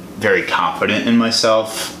wasn't very confident in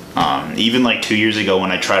myself. Even like 2 years ago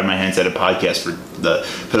when I tried my hands at a podcast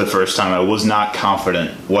for the first time, I was not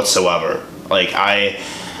confident whatsoever. Like I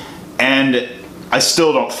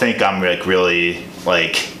still don't think I'm like really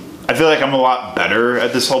like, I feel like I'm a lot better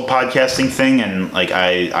at this whole podcasting thing, and like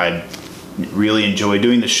I really enjoy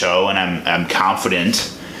doing the show, and I'm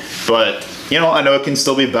confident, but you know, I know it can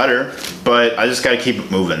still be better, but I just got to keep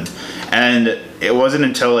it moving. And it wasn't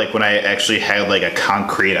until like when I actually had like a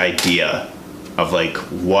concrete idea of like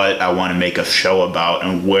what I want to make a show about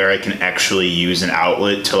and where I can actually use an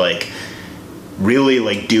outlet to like really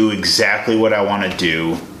like do exactly what I want to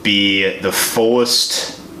do, be the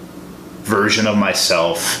fullest version of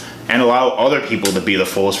myself, and allow other people to be the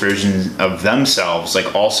fullest version of themselves,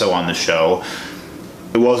 like also on the show.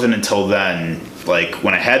 It wasn't until then, like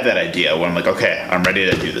when I had that idea, when I'm like, okay, I'm ready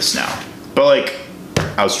to do this now. But like,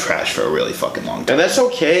 I was trash for a really fucking long time. And that's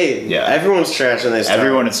okay. Yeah. Everyone's trash when they start.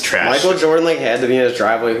 Everyone is trash. Michael Jordan like had to be in his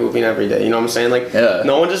driveway hooping every day. You know what I'm saying? Like, Yeah.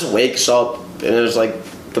 no one just wakes up and is like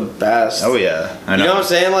the best. Oh yeah, I know. You know what I'm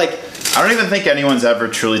saying? Like, I don't even think anyone's ever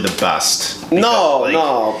truly the best. Because, no, like,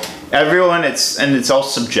 no. Everyone, it's all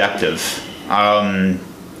subjective.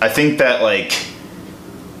 I think that like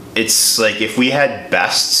it's like if we had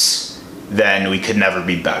bests, then we could never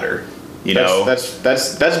be better. You know, That's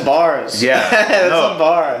bars. yeah, That's no, a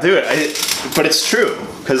bar. dude. But it's true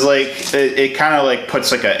because like it kind of like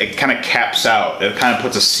puts like it kind of caps out. It kind of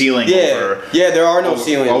puts a ceiling over. Yeah, there are no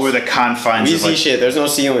ceilings. Over the confines. We of see like, shit. There's no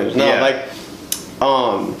ceilings. No, Yeah. like,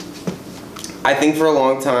 I think for a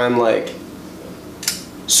long time, like,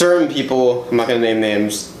 certain people, I'm not gonna name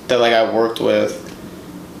names, that like I worked with,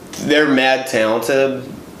 they're mad talented,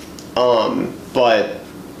 but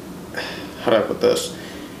how do I put this?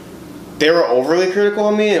 They were overly critical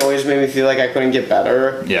of me and always made me feel like I couldn't get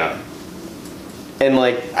better. yeah. And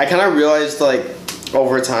like I kind of realized like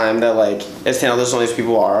over time that like as talented as some of these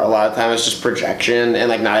people are, a lot of times it's just projection and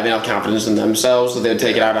like not having enough confidence in themselves, so they would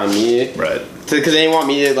take it out on me. Right. Because they didn't want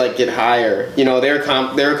me to like get higher. You know, they were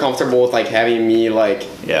comfortable with like having me like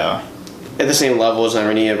Yeah. at the same level as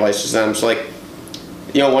never needing advice as them. So like,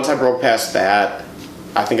 you know, once I broke past that,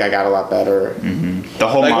 I think I got a lot better. The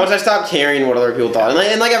whole Like once I stopped caring what other people thought,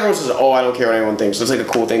 and like everyone says, "Oh, I don't care what anyone thinks." It's like a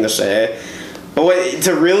cool thing to say, but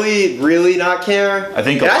to really, really not care, I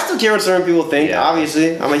think and a I lot- still care what certain people think. Yeah.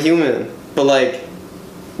 Obviously, I'm a human, but like,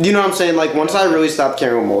 you know what I'm saying? Like once I really stopped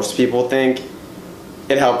caring what most people think,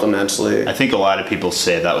 it helped immensely. I think a lot of people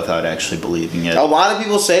say that without actually believing it. A lot of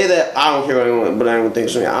people say that I don't care what anyone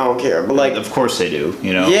thinks of me. I don't care, but like, Of course they do,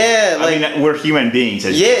 you know. Yeah, like- I mean, we're human beings.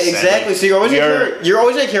 As you yeah, just said. exactly. Like, So you're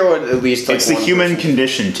always gonna care what at least like It's the one human person.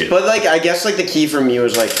 condition too. But like, I guess like the key for me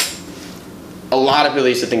was like, a lot of people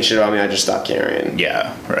used to think shit about me. I just stopped caring.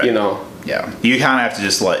 yeah, right. You know. Yeah, you kind of have to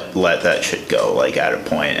just let that shit go, like at a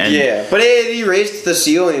point. And Yeah, but it erased the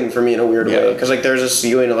ceiling for me in a weird way Yeah. because like there's a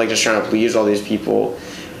ceiling of like just trying to please all these people,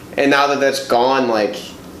 and now that that's gone, like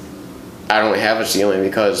I don't have a ceiling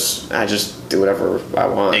because I just do whatever I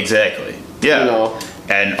want. exactly. Yeah, You know.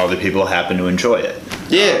 and other people happen to enjoy it.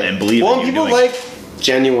 Yeah, and believe. Well, in and you people doing- like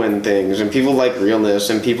genuine things, and people like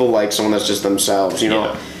realness, and people like someone that's just themselves. You know.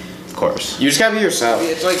 Yeah, of course. You just gotta be yourself.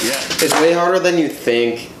 It's like it's way harder than you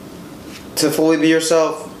think to fully be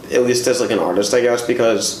yourself, at least as like an artist, I guess,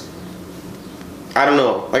 because I don't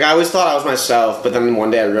know. Like I always thought I was myself, but then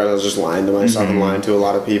one day I realized I was just lying to myself and lying to a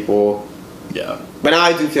lot of people. Yeah. But now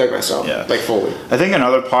I do feel like myself, Yeah. like fully. I think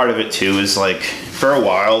another part of it too is like for a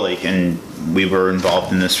while, like, and we were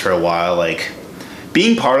involved in this for a while, like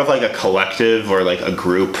being part of like a collective or like a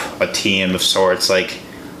group, a team of sorts, like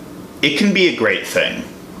it can be a great thing.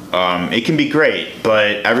 It can be great,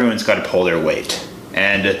 but everyone's got to pull their weight.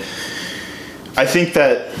 And I think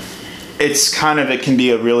that it's kind of, it can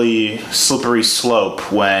be a really slippery slope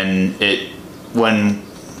when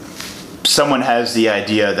someone has the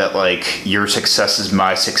idea that like your success is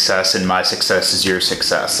my success and my success is your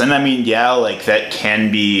success. And I mean, yeah, like that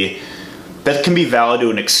can be valid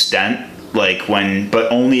to an extent, like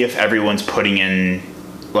but only if everyone's putting in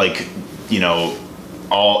like, you know,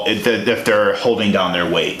 if they're holding down their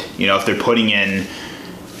weight, you know, if they're putting in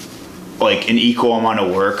like an equal amount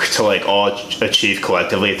of work to like all achieve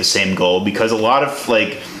collectively at the same goal. Because a lot of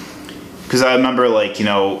like, because I remember like, you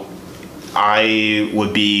know, I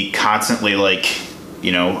would be constantly like,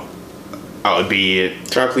 you know, I would be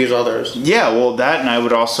Try to please others. yeah, well that, and I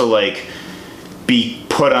would also like be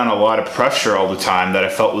put on a lot of pressure all the time that I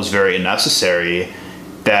felt was very unnecessary,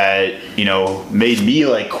 that, you know, made me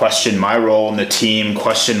like question my role in the team,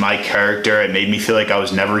 question my character. It made me feel like I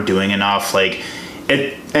was never doing enough. Like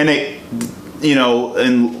it, you know,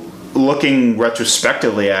 and looking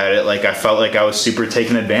retrospectively at it, like I felt like I was super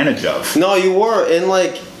taken advantage of. No, you were. And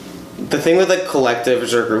like the thing with like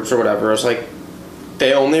collectives or groups or whatever is like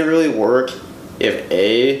they only really work if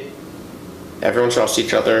A, everyone trusts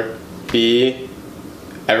each other, B,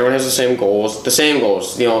 everyone has the same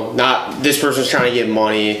goals, you know, not this person's trying to get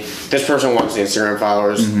money, this person wants the Instagram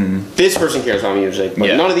followers, this person cares about music, but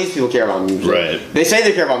Yeah. none of these people care about music. Right. They say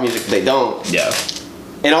they care about music, but they don't. Yeah.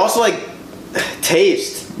 And also like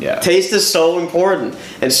taste. Yeah. Taste is so important.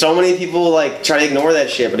 And so many people like try to ignore that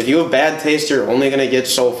shit, but if you have bad taste, you're only gonna get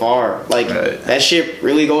so far. Like Right. that shit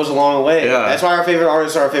really goes a long way. Yeah. That's why our favorite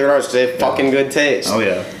artists are our favorite artists, because they have fucking good taste. Oh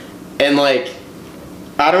yeah. And like,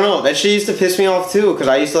 I don't know, that shit used to piss me off too, because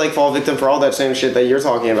I used to like fall victim for all that same shit that you're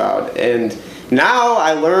talking about. And now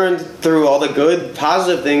I learned through all the good,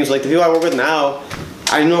 positive things, like the people I work with now,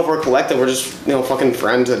 I don't know if we're a collective. We're just fucking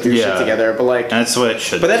friends that do shit together. But like, and that's what it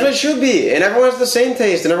should. But that's what it should be. And everyone has the same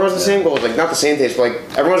taste, and everyone has the same goals. Like not the same taste, but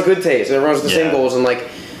like everyone has good taste, and everyone has the same goals. And like,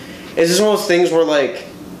 it's just one of those things where like,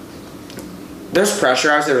 there's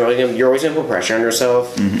pressure out there. You're always gonna put pressure on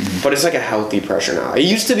yourself, but it's like a healthy pressure now. It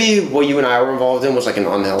used to be what you and I were involved in was like an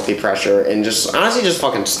unhealthy pressure, and just honestly just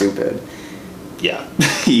fucking stupid. Yeah,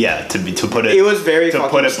 yeah. To put it, it was very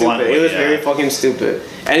fucking stupid. Bluntly, it was very fucking stupid.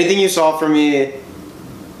 Anything you saw from me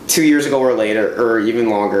 2 years ago or later, or even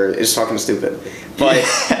longer, is fucking stupid. But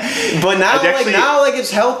but now like it's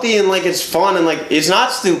healthy and like it's fun and like it's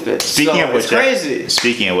not stupid. Speaking of which, it's crazy.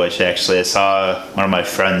 Speaking of which, actually, I saw one of my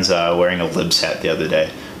friends wearing a Libs hat the other day.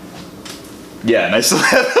 Yeah, and I still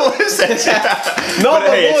have the Libs hat. No,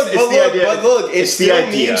 but look, it still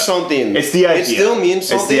means something. It's the idea. It still means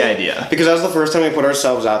something. It's the idea. Because that was the first time we put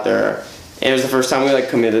ourselves out there, and it was the first time we like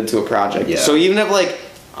committed to a project. Yeah. So even if like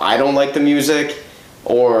I don't like the music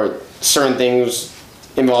or certain things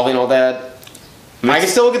involving all that, I can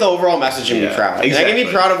still look at the overall message and be proud. Exactly. And I can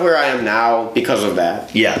be proud of where I am now because of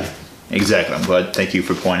that. Yeah, exactly. I'm glad. Thank you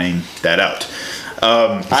for pointing that out.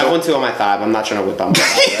 I have one too on my thigh, but I'm not trying to whip on my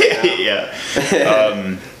thigh right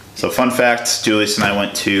Yeah. So fun fact, Julius and I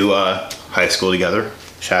went to high school together.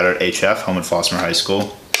 Shout out HF, Homewood Flossmoor High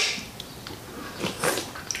School.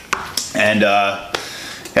 And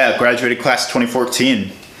graduated class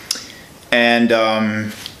 2014. And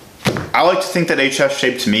I like to think that HF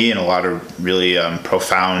shaped me in a lot of really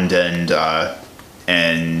profound and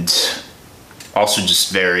also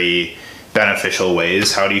just very beneficial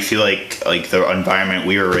ways. How do you feel like the environment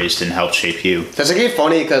we were raised in helped shape you? That's actually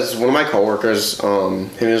funny because one of my coworkers, him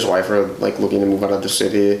and his wife are like looking to move out of the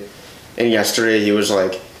city, and yesterday he was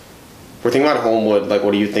like, "We're thinking about Homewood. Like,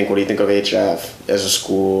 what do you think? What do you think of HF as a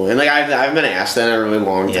school?" And like I've been asked that in a really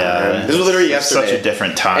long time. Yeah, this was literally yesterday. Such a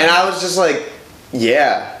different time. And I was just like,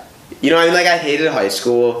 yeah, I mean, like I hated high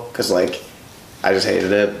school because like I just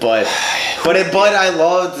hated it, but I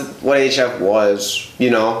loved what HF was,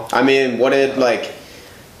 I mean, what it, like,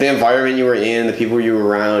 the environment you were in, the people you were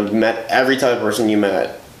around, you met every type of person you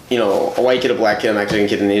met, a white kid, a black kid, a Mexican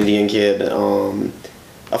kid, an Indian kid,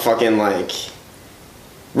 a fucking, like,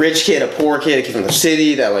 rich kid, a poor kid, a kid from the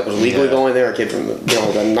city that, like, was legally going there, a kid from,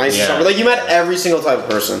 the nicest suburb. Like, you met every single type of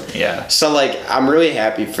person. Yeah. So, like, I'm really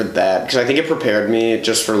happy for that, because I think it prepared me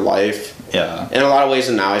just for life. Yeah. In a lot of ways,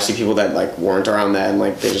 and now I see people that like weren't around that and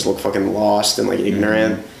like they just look fucking lost and like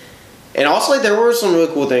ignorant. And also like there were some really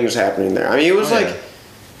cool things happening there. I mean, it was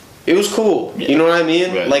it was cool. Yeah. You know what I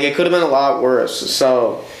mean? Right. Like it could have been a lot worse.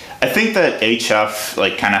 So I think that HF,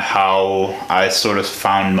 like kind of how I sort of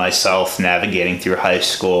found myself navigating through high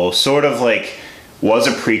school, sort of like was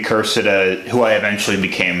a precursor to who I eventually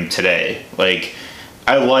became today. Like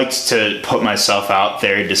I liked to put myself out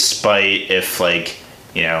there despite if like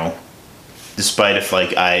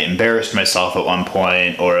I embarrassed myself at one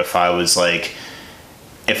point, or if I was like,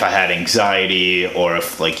 if I had anxiety, or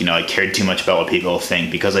if like, I cared too much about what people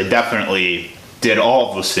think, because I definitely did all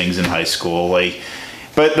of those things in high school. Like,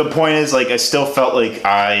 but the point is like, I still felt like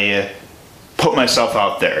I put myself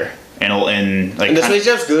out there and like. And that's what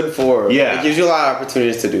HF's good for. Yeah. It gives you a lot of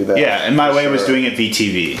opportunities to do that. Yeah. And my way was doing it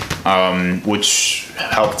VTV, which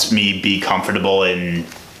helped me be comfortable in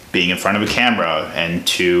being in front of a camera and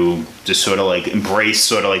to just sort of like embrace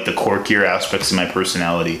sort of like the quirkier aspects of my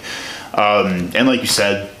personality. And like you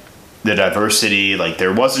said, the diversity, like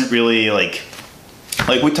there wasn't really like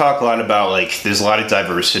we talk a lot about like there's a lot of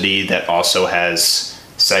diversity that also has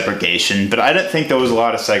segregation, but I didn't think there was a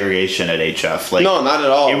lot of segregation at HF. Like no, not at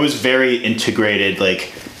all. It was very integrated,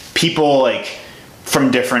 like people like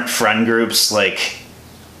from different friend groups, like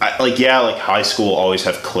high school always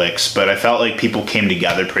have cliques, but I felt like people came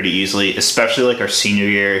together pretty easily, especially like our senior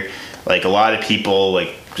year. Like a lot of people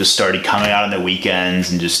like just started coming out on the weekends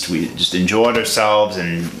and we just enjoyed ourselves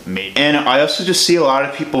and I also just see a lot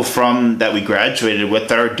of people from that we graduated with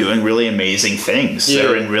that are doing really amazing things. Yeah,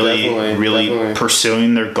 that are really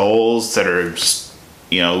pursuing their goals, that are just,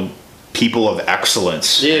 people of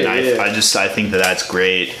excellence. Yeah, and I think that's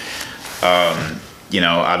great.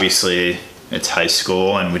 Obviously it's high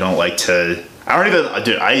school and we don't like to,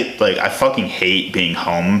 I fucking hate being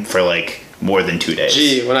home for like more than 2 days.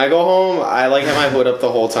 Gee, when I go home, I like have my hood up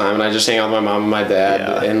the whole time and I just hang out with my mom and my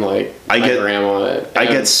dad and like my grandma. I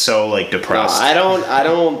get so like depressed. No, I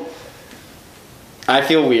don't. I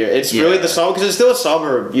feel weird. It's really the suburb because it's still a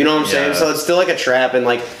suburb. You know what I'm saying? So it's still like a trap, and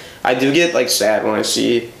like I do get like sad when I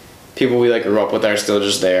see people we like grew up with that are still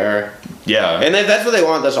just there. Yeah. And if that's what they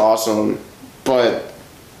want, that's awesome. But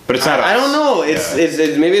it's not. I don't know. It's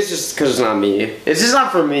maybe it's just because it's not me. It's just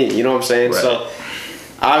not for me. You know what I'm saying? Right. So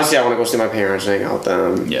obviously I want to go see my parents and hang out with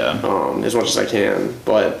them. Yeah. As much as I can,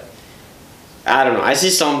 but I don't know. I see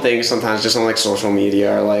some things sometimes just on like social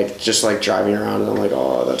media or like just like driving around and I'm like,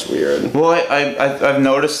 oh, that's weird. Well, I've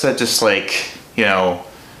noticed that just like, you know,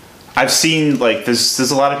 I've seen like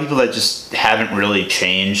there's a lot of people that just haven't really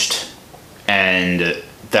changed, and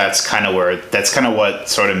that's kind of what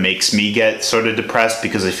sort of makes me get sort of depressed,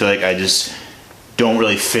 because I feel like I just don't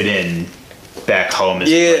really fit in back home as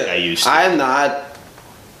like I used to. I'm not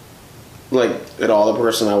like at all the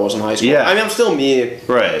person I was in high school. Yeah. I mean, I'm still me.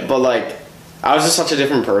 Right. But like, I was just such a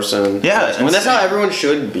different person. Yeah. I mean, that's how everyone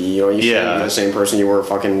should be. You know, you shouldn't be the same person you were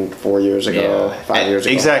fucking 4 years ago, 5 years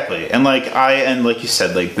ago. Exactly. And like like you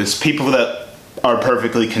said, like there's people that are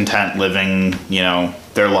perfectly content living, you know,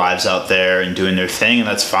 their lives out there and doing their thing, and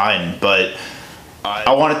that's fine. But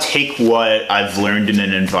I want to take what I've learned in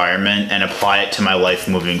an environment and apply it to my life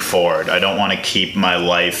moving forward. I don't want to keep my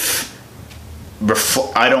life.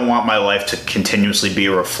 I don't want my life to continuously be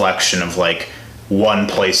a reflection of like one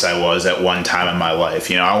place I was at one time in my life.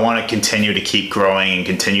 You know, I want to continue to keep growing and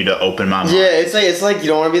continue to open my mind. Yeah, it's like you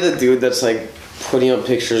don't want to be the dude that's like putting up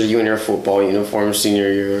pictures of you in your football uniform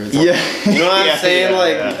senior year. Yeah. You know what I'm saying?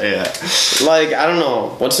 Like I don't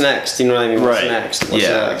know. What's next? You know what I mean? What's next? What's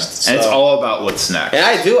next? And it's all about what's next. And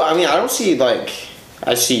I mean, I don't see like,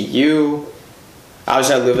 I see you.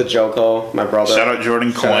 Obviously, I live with Joko, my brother. Shout out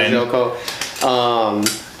Jordan Coyne. Shout out Joko.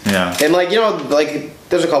 Yeah. And like, you know, like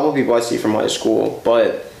there's a couple people I see from high school,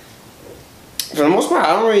 but for the most part,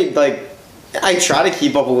 I don't really like. I try to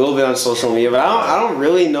keep up a little bit on social media, but I don't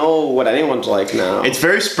really know what anyone's like now. It's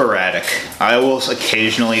very sporadic. I will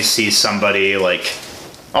occasionally see somebody like,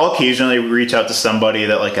 I'll occasionally reach out to somebody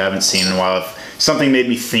that like I haven't seen in a while. If something made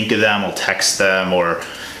me think of them, I'll text them, or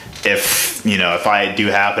if, you know, if I do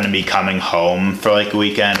happen to be coming home for like a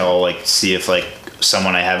weekend, I'll like see if like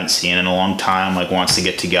someone I haven't seen in a long time like wants to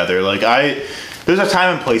get together. Like there's a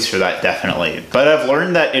time and place for that, definitely. But I've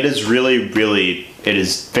learned that it is it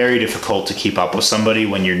is very difficult to keep up with somebody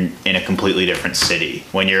when you're in a completely different city,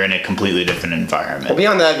 when you're in a completely different environment. Well,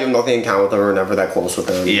 beyond that, if you have nothing in common with them or never that close with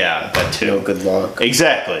them. Yeah, that too. You know, good luck.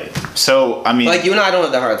 Exactly. So, I mean... Like, you and I don't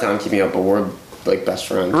have that hard time keeping up, but we're, like, best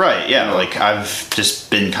friends. Right, yeah. You know? Like, I've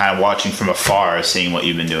just been kind of watching from afar, seeing what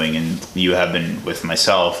you've been doing, and you have been with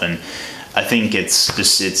myself, and I think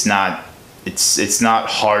it's not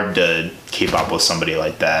hard to keep up with somebody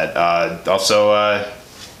like that. Also,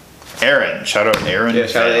 Aaron. Shout out Aaron. Yeah,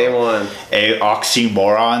 shout out A1.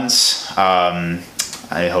 Oxymorons.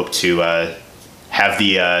 I hope to have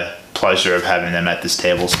the pleasure of having them at this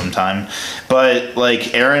table sometime. But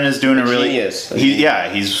like Aaron is doing a really genius.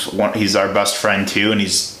 He's our best friend too, and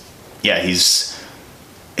he's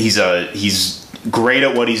great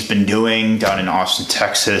at what he's been doing down in Austin,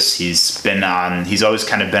 Texas. He's always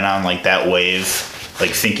kind of been on like that wave, like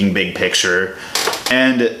thinking big picture,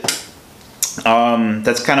 and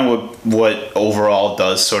that's kind of what overall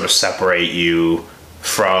does sort of separate you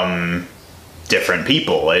from different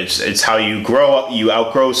people. It's how you grow up. You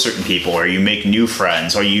outgrow certain people, or you make new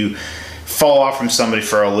friends, or you fall off from somebody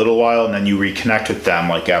for a little while and then you reconnect with them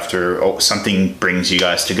like after something brings you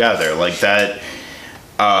guys together like that.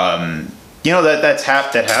 You know, that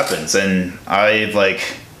happens, and I like,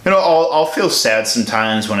 you know, I'll feel sad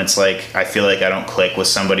sometimes when it's like I feel like I don't click with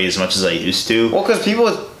somebody as much as I used to. Well, because people,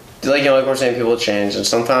 like, you know, like we're saying, people change, and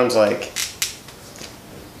sometimes, like,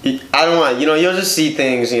 I don't want, you know, you'll just see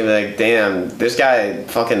things and you'll be like, damn, this guy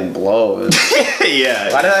fucking blows.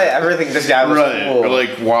 Yeah. Why did I ever think this guy was cool? Or like,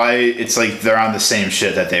 why it's like they're on the same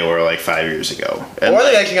shit that they were like 5 years ago. And or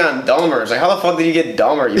they actually got dumber. It's like, how the fuck did you get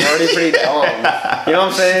dumber? You're already pretty dumb. You know what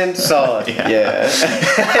I'm saying? So, yeah.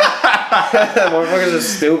 Motherfuckers are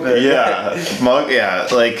stupid. Yeah.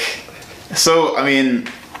 Like, so, I mean,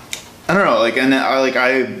 I don't know, like, and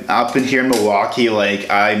up in here in Milwaukee, like,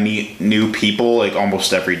 I meet new people, like,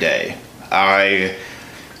 almost every day. I've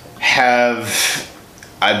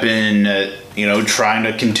been, you know, trying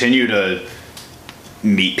to continue to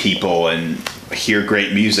meet people and hear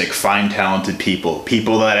great music, find talented people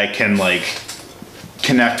that I can, like,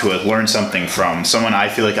 connect with, learn something from, someone I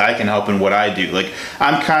feel like I can help in what I do. Like,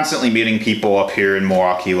 I'm constantly meeting people up here in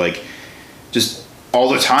Milwaukee, like, just all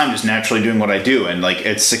the time, just naturally doing what I do, and like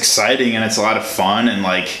it's exciting and it's a lot of fun, and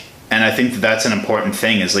like, and I think that's an important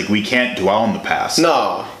thing, is like we can't dwell in the past.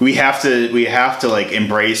 No, we have to like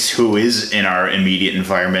embrace who is in our immediate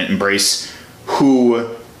environment, embrace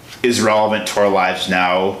who is relevant to our lives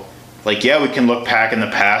now. Like, yeah, we can look back in the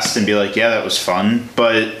past and be like, yeah, that was fun,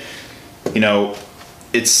 but you know,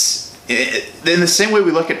 it's in the same way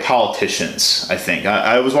we look at politicians. I think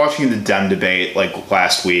I was watching the Dem debate like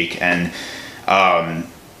last week, and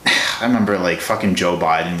I remember like fucking Joe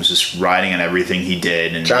Biden was just riding on everything he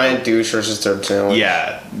did, and Giant douche versus third challenge.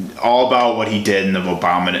 yeah, all about what he did in the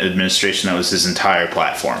Obama administration. That was his entire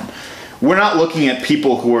platform. We're not looking at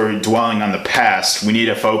people who are dwelling on the past. We need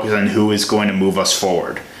to focus on who is going to move us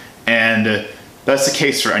forward. And that's the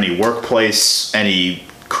case for any workplace, any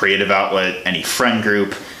creative outlet, any friend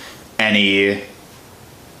group, anyone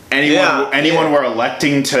we're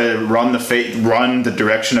electing to run the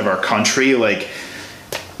direction of our country. Like,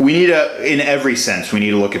 we need to, in every sense, we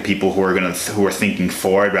need to look at people who are thinking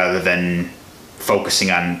forward rather than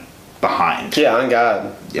focusing on behind. Yeah, on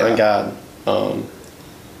God. Yeah. On God.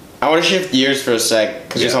 I want to shift gears for a sec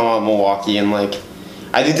because you're talking about Milwaukee, and like,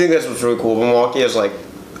 I do think that's what's really cool. Milwaukee is like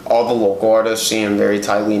all the local artists seem very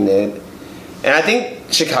tightly knit, and I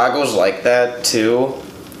think Chicago's like that too,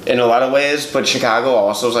 in a lot of ways. But Chicago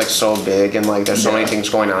also is like so big, and like there's so many things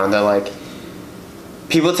going on that like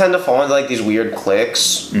people tend to fall into like these weird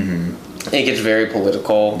cliques. Mm-hmm. It gets very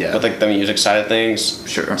political with like the music side of things.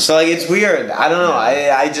 Sure. So like it's weird. I don't know.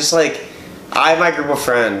 I just like. I have my group of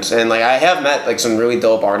friends, and like I have met like some really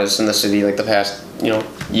dope artists in the city like the past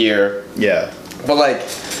year. Yeah. But like,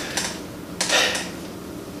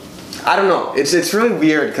 I don't know. It's really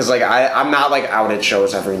weird because like I'm not like out at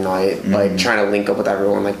shows every night like trying to link up with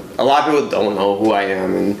everyone. Like a lot of people don't know who I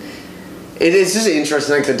am, and it's just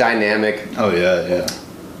interesting like the dynamic. Oh yeah.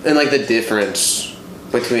 And like the difference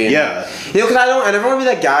between because I never want to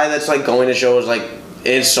be that guy that's like going to shows like.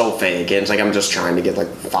 It's so fake, and it's like I'm just trying to get like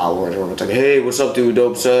followers. Or it's like, hey, what's up, dude?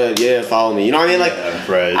 Dope set, yeah, follow me. You know what I mean? Like,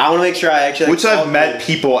 right. I want to make sure I actually. Like, which I've met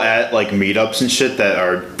people at like meetups and shit that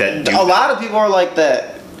do. A lot of people are like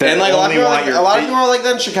that, and like a lot of people are like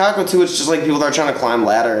that in Chicago too. It's just like people that are trying to climb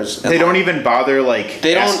ladders. They don't even bother like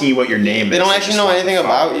asking you what your name is. They don't actually know anything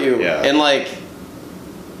about you, and like.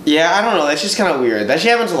 Yeah, I don't know. That's just kind of weird. That shit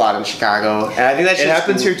happens a lot in Chicago, and I think that shit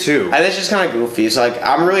happens here too. I think that's just kind of goofy. So like,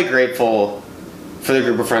 I'm really grateful for the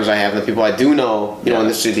group of friends I have, the people I do know, in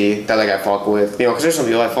the city that like I fuck with, because there's some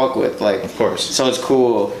people I fuck with, like, of course. So it's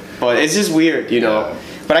cool, but it's just weird, Yeah.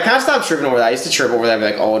 But I kind of stopped tripping over that. I used to trip over that, and be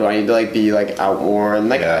like, oh, do I need to like be like out more? And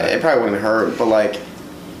like, it probably wouldn't hurt, but like,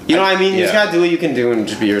 you know what I mean? You just gotta do what you can do and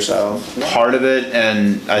just be yourself. Part of it,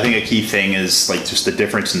 and I think a key thing is like just the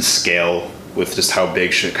difference in scale with just how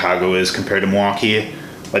big Chicago is compared to Milwaukee.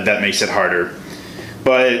 Like that makes it harder.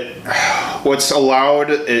 But what's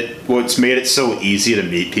made it so easy to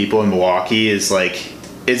meet people in Milwaukee is that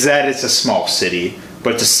it's a small city,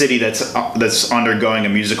 but it's a city that's undergoing a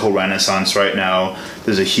musical renaissance right now.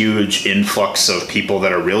 There's a huge influx of people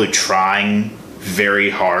that are really trying very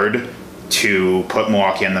hard to put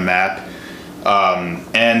Milwaukee on the map,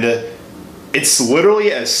 and it's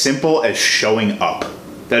literally as simple as showing up.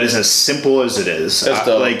 That is as simple as it is.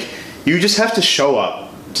 Like you just have to show up.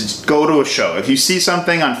 To go to a show. If you see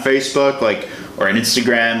something on Facebook, or on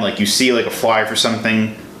Instagram, you see a flyer for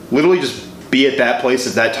something, literally just be at that place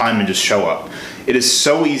at that time and just show up. It is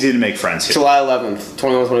so easy to make friends here. July 11th,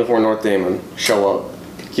 2124 North Damon. Show up.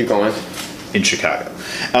 Keep going. In Chicago.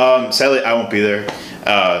 Sadly, I won't be there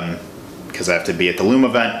because I have to be at the Loom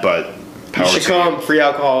event, but you should come. Free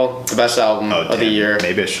alcohol, the best album of the year.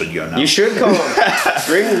 Maybe I should go now. You should come.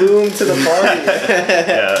 Bring Loom to the party.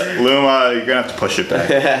 Yeah, Loom, you're gonna have to push it back.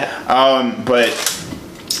 But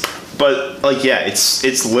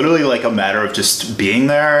it's literally a matter of just being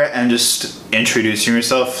there and just introducing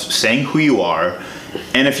yourself, saying who you are,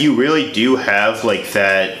 and if you really do have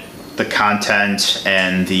the content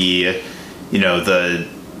and the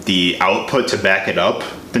output to back it up,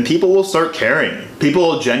 then people will start caring. People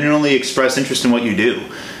will genuinely express interest in what you do.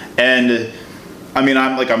 And I mean,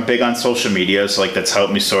 I'm big on social media, so that's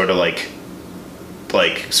helped me sort of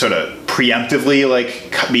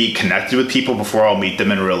preemptively be connected with people before I'll meet them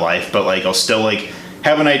in real life. But I'll still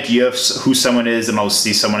have an idea of who someone is, and I'll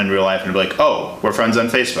see someone in real life and be like, oh, we're friends on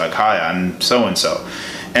Facebook. Hi, I'm so and so.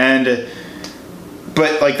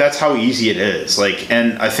 But that's how easy it is.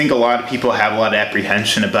 And I think a lot of people have a lot of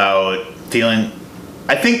apprehension about feeling.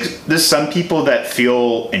 I think there's some people that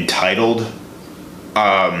feel entitled,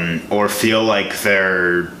 or feel like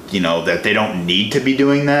they're, that they don't need to be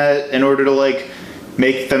doing that in order to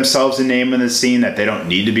make themselves a name in the scene, that they don't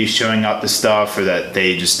need to be showing up the stuff, or that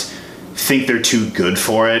they just think they're too good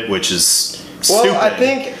for it, which is stupid. Well, I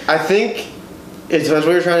think it depends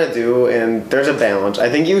what you're trying to do, and there's a balance. I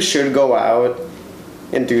think you should go out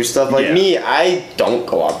and do stuff. Me, I don't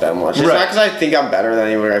go out that much. It's not because I think I'm better than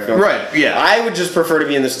anyone. I feel right. Yeah, I would just prefer to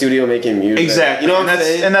be in the studio making music. Exactly. You know,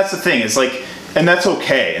 and that's the thing. It's and that's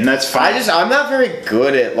okay, and that's fine. I'm not very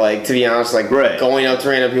good at, like, to be honest, like, Right. going up to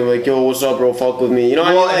random people like, yo, what's up, bro, fuck with me, you know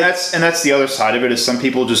what Well, I mean? Like, and that's the other side of it is some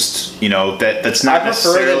people just, you know, that's not I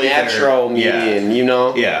prefer the necessarily natural median, you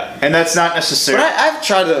know? Yeah, and that's not necessarily. But I've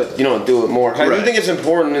tried to, you know, do it more. I do Right. think it's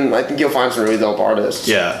important, and I think you'll find some really dope artists.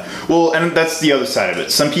 Yeah. Well, and that's the other side of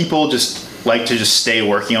it. Some people just like to just stay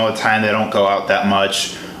working all the time. They don't go out that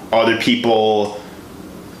much. Other people,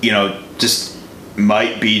 you know, just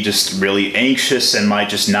might be just really anxious and might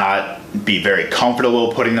just not be very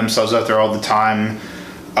comfortable putting themselves out there all the time.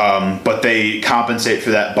 But they compensate for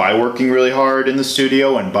that by working really hard in the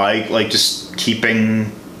studio and by, like, just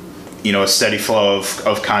keeping, you know, a steady flow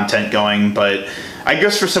of content going. But I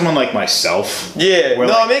guess for someone like myself, Yeah, where,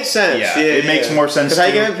 no, like, it makes sense. yeah, Yeah, it makes more sense Because how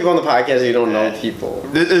you to- get people on the podcast if you don't know people?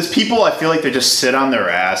 there's people I feel like they just sit on their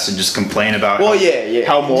ass and just complain about Well,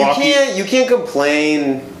 how, how Milwaukee. You can't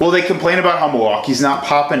complain. Well, they complain about how Milwaukee's not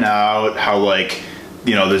popping out, how, like,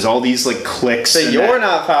 you know, there's all these, like, clicks. That and you're that-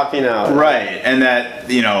 not popping out. right, and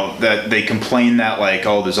that, you know, that they complain that, like,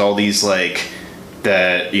 oh, there's all these, like,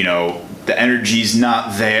 that, you know, the energy's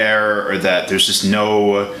not there, or that there's just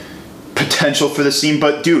no potential for the scene.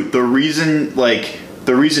 But dude, the reason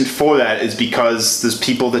for that is because there's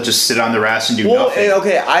people that just sit on their ass and do Well, nothing.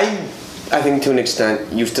 okay, I think to an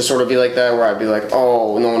extent used to sort of be like that, where I'd be like,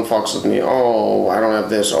 oh, no one fucks with me. Oh, I don't have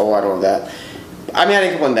this. Oh, I don't have that. I mean, I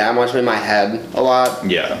didn't complain that much, but in my head a lot.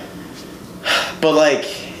 Yeah. But, like,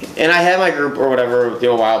 and I had my group or whatever, you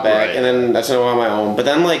know, a while back, Right. and then that's on my own. But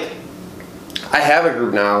then, like, I have a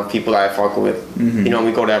group now of people that I fuck with. Mm-hmm. You know,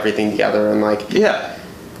 we go to everything together, and, like, Yeah.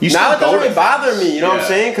 You now still it go doesn't to really bother things. me, you know what I'm Yeah.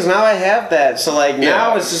 saying? Because now I have that. So, like,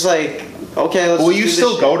 now Yeah. it's just like, okay, let's Well, just you do this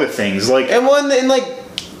still shit. go to things like And like,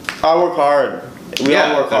 I work hard. We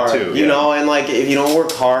Yeah, all work that hard. too, you yeah. know, and, like, if you don't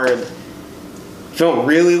work hard, if you don't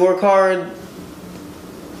really work hard,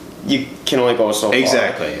 you can only go so far.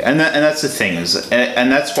 exactly, and that's the thing is,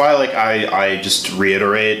 and that's why, like, I just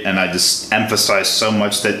reiterate and I just emphasize so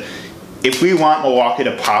much that if we want Milwaukee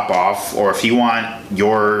to pop off, or if you want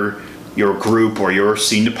your group or your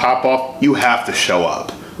scene to pop off, you have to show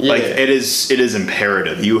up. Yeah. Like, it is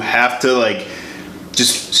imperative. You have to, like,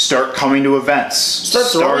 just start coming to events. Start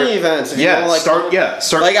throwing events. If you Yeah, don't like start.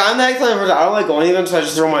 Like, I'm that kind of person. I don't like going to events, so I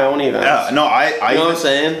just throw my own events. Yeah, no, I You know what I'm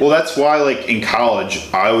saying? Well, that's why, like, in college,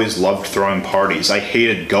 I always loved throwing parties. I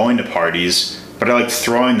hated going to parties, but I liked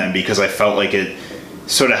throwing them because I felt like it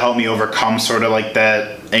sort of helped me overcome sort of, like,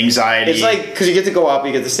 that anxiety. It's like, because you get to go out, but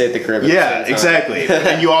you get to stay at the crib. At the Yeah, same time. exactly.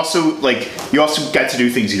 And you also get to do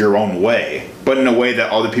things your own way, but in a way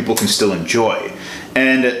that other people can still enjoy.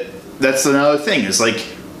 And that's another thing, is, like,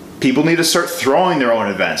 people need to start throwing their own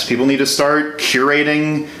events. People need to start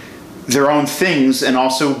curating their own things, and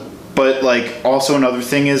also, but, like, also another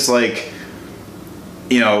thing is, like,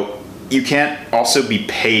 you know, you can't also be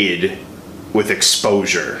paid with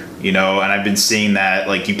exposure, you know, and I've been seeing that,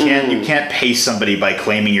 like, you can't pay somebody by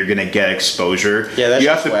claiming you're gonna get exposure. Yeah, that's you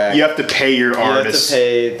have just to whack. you have to pay your You artists. have to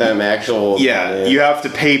pay them actual Yeah, money. you have to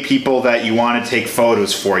pay people that you want to take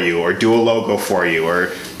photos for you, or do a logo for you, or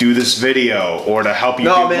do this video, or to help you.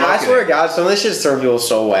 No, do man, I marketing. swear to God, some of this shit's throwing people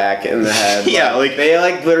so whack in the head. Yeah, like- they,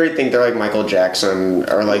 like, literally think they're, like, Michael Jackson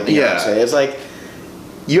or, like, Beyonce. Yeah. It's like,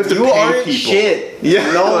 you have to you pay aren't people. shit.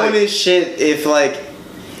 Yeah, No like- one is shit if, like,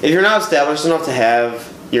 if you're not established enough to have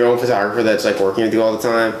your own photographer that's, like, working with you all the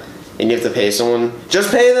time, and you have to pay someone, just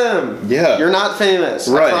pay them. Yeah. You're not famous.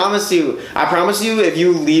 Right. I promise you, if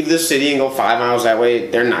you leave the city and go 5 miles that way,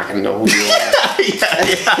 they're not going to know who you are.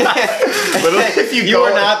 But if you You go,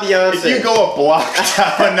 are not Beyonce. If you go a block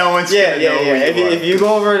down, no one's Yeah, gonna yeah, know yeah. who you are. If you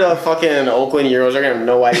go over to fucking Oakland Euros, they're gonna have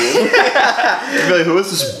no idea. You'd be like, who is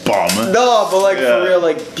this bum? No, but, like, Yeah. for real,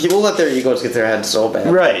 like, people let their egos get their heads so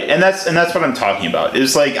bad. Right, and that's what I'm talking about.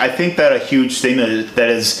 Is, like, I think that a huge thing that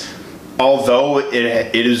is, although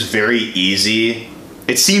it is very easy,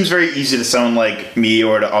 it seems very easy to someone like me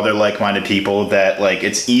or to other like-minded people that, like,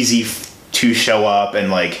 it's easy to show up, and,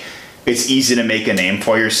 like, it's easy to make a name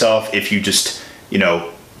for yourself if you just, you know,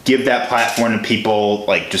 give that platform to people,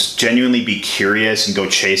 like, just genuinely be curious and go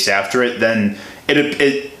chase after it. Then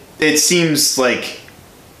it seems like,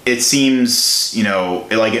 you know,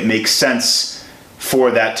 like, it makes sense for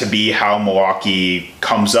that to be how Milwaukee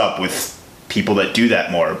comes up with people that do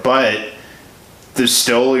that more. But there's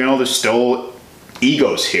still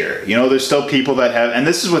egos here. You know, there's still people that have, and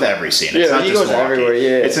this is with every scene. It's Yeah, not just egos Milwaukee. everywhere, yeah.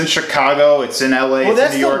 It's in Chicago. It's in LA. Well, it's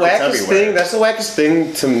that's in the New York. It's wackest everywhere. thing. That's the wackest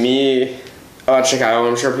thing to me about Chicago.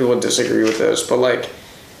 I'm sure people would disagree with this, but, like,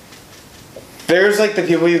 there's, like, the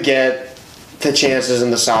people you get, the Chances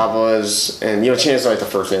and the Sabas, and, you know, Chances are, like, the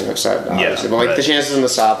first name I said, obviously, but, like, right. the Chances and the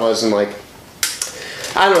Sabas, and, like,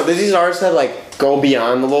 I don't know, there's these artists that, like, go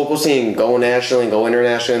beyond the local scene, go national and go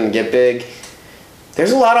international and get big.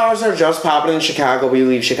 There's a lot of artists that are just popping in Chicago. We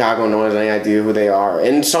leave Chicago, no one has any idea who they are.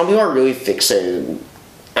 And some people are really fixated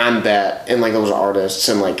on that and like those artists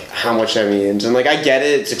and like how much that means. And like I get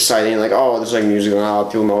it, it's exciting, like, oh, there's like music that not a lot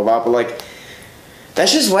of people know about, but like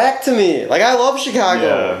that's just whack to me. Like I love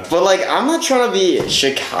Chicago. But like I'm not trying to be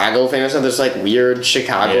Chicago famous of this like weird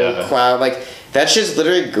Chicago cloud. Like that shit's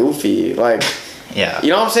literally goofy. Like you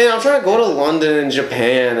know what I'm saying? I'm trying to go to London and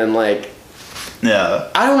Japan and like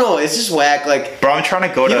I don't know, it's just whack. Like, bro, I'm trying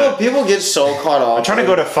to go people get so caught up. I'm trying to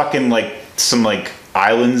go to fucking like some like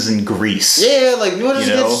islands in Greece. Yeah, like people just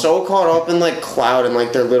get so caught up in like cloud and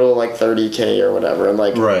like their little like 30K or whatever, and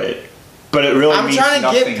like right. But it really means trying to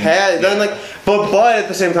nothing. get past then like but at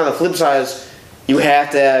the same time the flip side is you have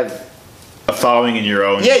to have a following in your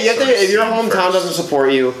own. Yeah, you have to. If your hometown doesn't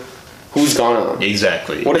support you, who's gonna?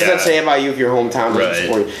 Exactly. What does that say about you if your hometown doesn't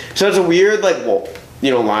support you? So it's a weird like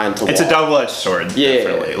line to walk. It's a double-edged sword.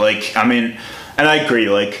 Definitely. Like I mean, and I agree.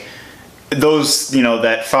 Like those,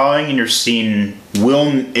 that following in your scene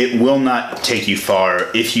will not take you far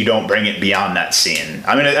if you don't bring it beyond that scene.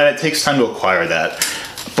 I mean, and it takes time to acquire that,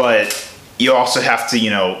 but you also have to,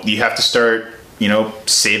 you have to start,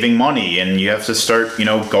 saving money, and you have to start,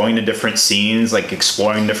 going to different scenes, like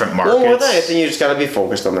exploring different markets. Well, more than anything, you just gotta be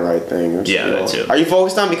focused on the right things. Yeah, that too. Are you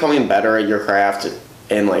focused on becoming better at your craft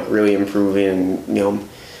and like really improving,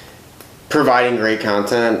 providing great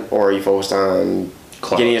content, or are you focused on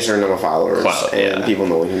getting a certain number of followers and people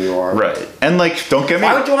knowing who you are? Right. And like, don't get me.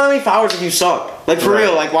 Why would you want any followers if you suck? Like for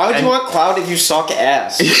real, like why would you want clout if you suck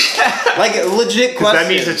ass? Like legit question. That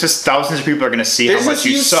means it's just thousands of people are gonna see how much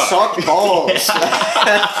you suck. Suck balls.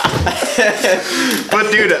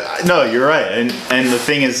 But dude, no, you're right. And the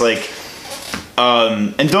thing is like,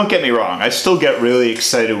 and don't get me wrong, I still get really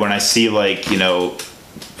excited when I see like,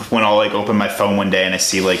 when I'll like open my phone one day and I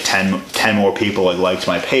see like 10 more people like liked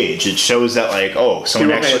my page. It shows that like, oh,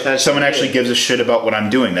 someone actually gives a shit about what I'm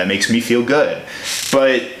doing. That makes me feel good.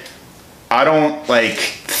 But I don't like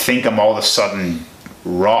think I'm all of a sudden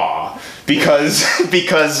raw because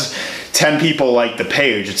 10 people like the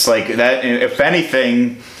page. It's like that, if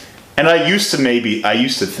anything. And I used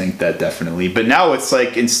to think that definitely, but now it's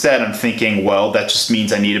like instead I'm thinking, well, that just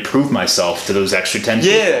means I need to prove myself to those extra 10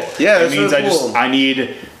 people. Yeah, it means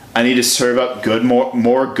I need to serve up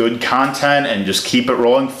more good content and just keep it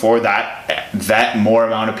rolling for that more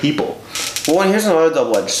amount of people. Well, and here's another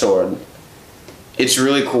double-edged sword. It's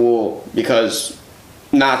really cool because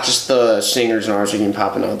not just the singers and artists who can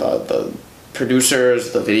popping out, the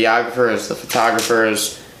producers, the videographers, the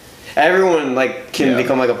photographers, everyone like can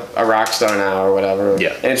become like a rock star now or whatever.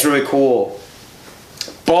 Yeah, and it's really cool.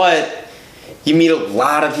 But you meet a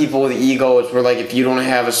lot of people with egos where like if you don't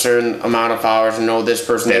have a certain amount of followers and know this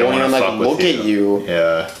person, they don't even like look at you.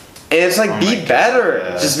 Yeah. And it's like be better.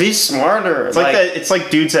 Yeah. Just be smarter. It's like that, it's like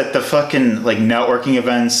dudes at the fucking like networking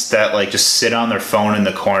events that like just sit on their phone in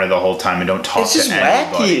the corner the whole time and don't talk to anybody.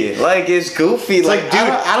 It's just wacky. Like it's goofy. It's like dude,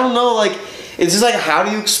 I don't know. Like it's just like how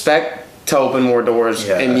do you expect to open more doors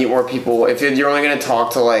and meet more people if you're only gonna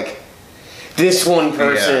talk to like this one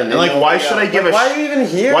person? Yeah. And like, why should I give a? Why are you even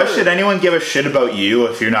here? Why should anyone give a shit about you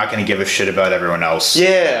if you're not going to give a shit about everyone else?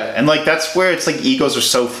 Yeah. And like that's where it's like egos are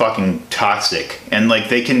so fucking toxic, and like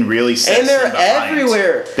they can really set and they're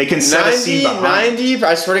everywhere. They can set a scene behind. 90.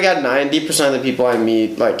 I swear to God, 90% of the people I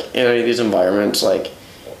meet, like in any of these environments, like,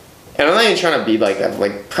 and I'm not even trying to be like that. But,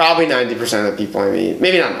 like probably 90% of the people I meet,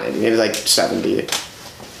 maybe not 90, maybe like 70.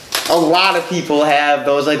 A lot of people have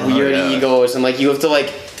those like weird egos, and like you have to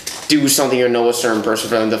like do something or know a certain person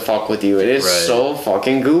for them to fuck with you. It is so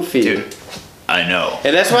fucking goofy. Dude, I know.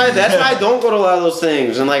 And that's why I don't go to a lot of those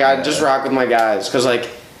things. And like I just rock with my guys because like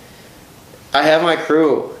I have my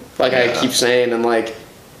crew. Like I keep saying, and like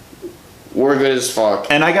we're good as fuck.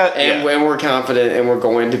 And and we're confident, and we're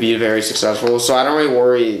going to be very successful. So I don't really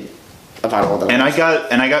worry about all that. And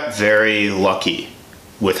I got very lucky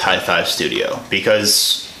with High Five Studio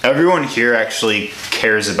because everyone here actually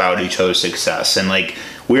cares about each other's success, and like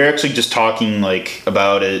we were actually just talking like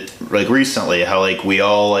about it like recently, how like we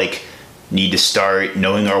all like need to start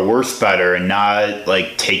knowing our worth better and not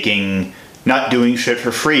doing shit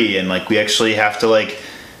for free, and like we actually have to like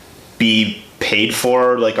be paid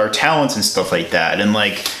for like our talents and stuff like that. And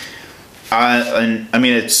like I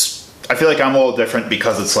mean I feel like I'm a little different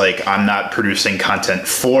because it's like I'm not producing content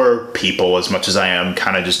for people as much as I am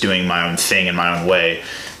kind of just doing my own thing in my own way.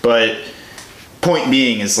 But point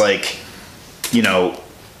being is like,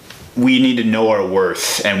 we need to know our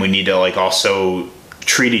worth, and we need to like also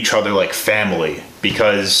treat each other like family,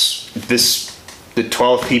 because this the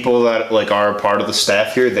 12 people that like are a part of the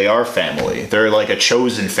staff here, they are family. They're like a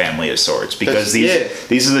chosen family of sorts because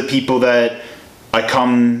these are the people that I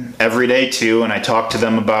come every day to, and I talk to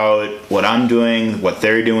them about what I'm doing, what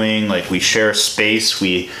they're doing. Like, we share a space.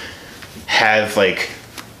 We have like,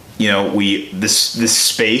 you know, this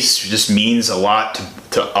space just means a lot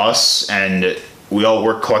to us, and we all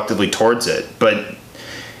work collectively towards it. But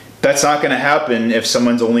that's not going to happen if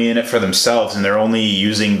someone's only in it for themselves and they're only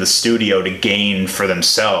using the studio to gain for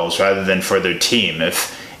themselves rather than for their team.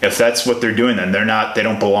 If that's what they're doing, then they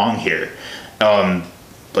don't belong here.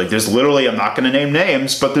 Like, there's literally, I'm not going to name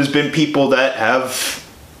names, but there's been people that have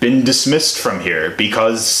been dismissed from here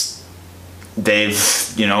because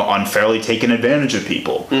they've, you know, unfairly taken advantage of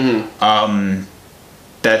people. Mm-hmm.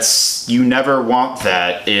 You never want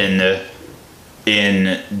that in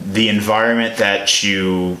the environment that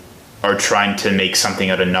you are trying to make something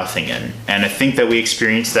out of nothing in. And I think that we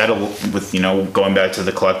experienced that with, you know, going back to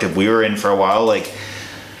the collective we were in for a while. Like,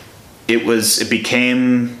 it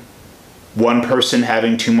became one person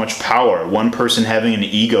having too much power, one person having an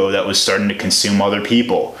ego that was starting to consume other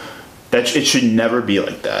people. It should never be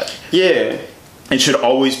like that. Yeah. It should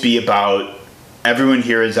always be about everyone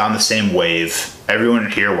here is on the same wave.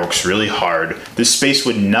 Everyone here works really hard. This space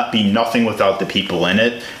would not be nothing without the people in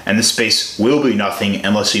it, and this space will be nothing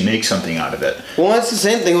unless we make something out of it. Well, it's the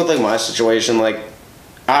same thing with like my situation. Like,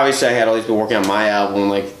 obviously, I had all these people working on my album.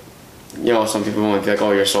 Like, you know, some people might be like,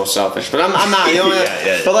 "Oh, you're so selfish," but I'm not. You know,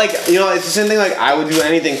 yeah. But like, you know, it's the same thing. Like, I would do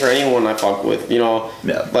anything for anyone I fuck with. You know,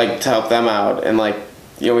 like to help them out, and like,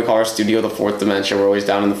 you know, we call our studio the fourth dimension. We're always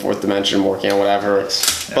down in the fourth dimension working on whatever.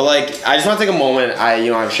 Yeah. But like, I just want to take a moment.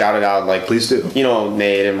 I've shouted out like, please do. You know,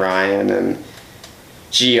 Nate and Ryan and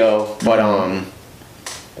Gio, but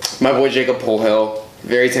my boy Jacob Polhill,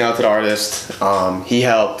 very talented artist. He's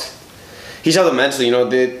helped immensely. You know,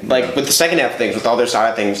 with the second half of things, with all their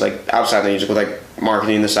side of things, like outside the music, with like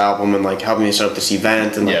marketing this album and like helping me set up this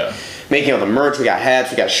event and like making all the merch. We got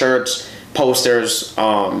hats, we got shirts, posters.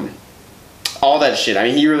 All that shit. I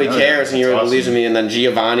mean, he really cares and he really believes in me. And then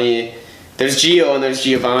Giovanni, there's Gio and there's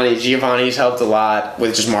Giovanni. Giovanni's helped a lot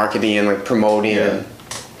with just marketing and like promoting and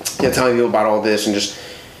telling people about all this and just,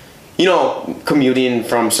 you know, commuting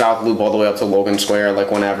from South Loop all the way up to Logan Square,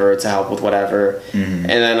 like whenever to help with whatever. Mm-hmm. And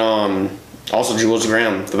then also Jules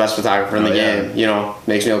Graham, the best photographer in the game. You know,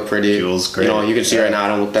 makes me look pretty. Jules, great. You know, you can see right now I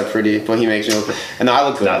don't look that pretty, but he makes me look pretty. And no, I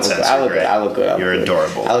look good. I look good. You're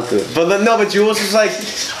adorable. I look good. But Jules is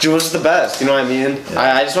the best. You know what I mean?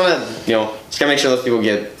 Yeah. I just want to, you know, just gotta make sure those people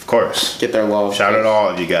get their love. Shout out to all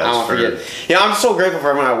of you guys. I don't forget. You know, I'm so grateful for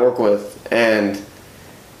everyone I work with, and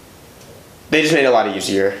they just made it a lot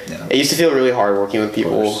easier. Yeah. It used to feel really hard working with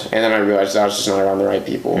people, and then I realized I was just not around the right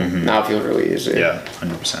people. Mm-hmm. Now it feels really easy. Yeah,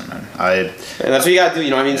 100%, man. And that's what you gotta do. You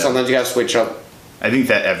know what I mean? Yeah. Sometimes you gotta switch up. I think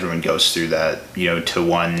that everyone goes through that, you know, to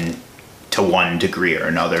one degree or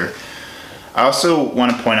another. I also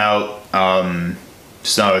want to point out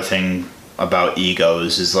just another thing about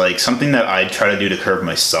egos is like something that I try to do to curb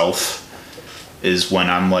myself is when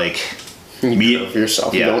I'm like. You curve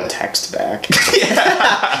yourself. You don't text back.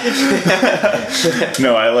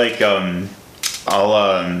 No, I like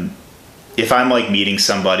I'll if I'm like meeting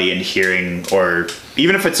somebody and hearing, or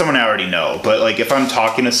even if it's someone I already know, but like if I'm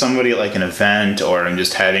talking to somebody at like an event or I'm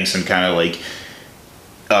just having some kind of like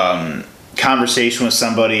conversation with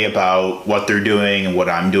somebody about what they're doing and what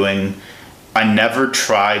I'm doing, I never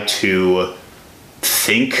try to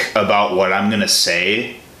think about what I'm gonna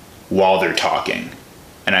say while they're talking.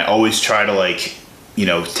 And I always try to like, you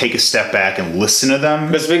know, take a step back and listen to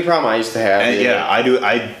them. That's a big problem I used to have. And yeah, I do.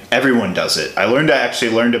 Everyone does it. I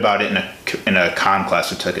actually learned about it in a comm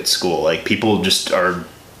class I took at school. Like people just are,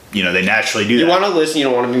 you know, they naturally do that. You want to listen. You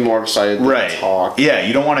don't want to be more excited to talk. Yeah,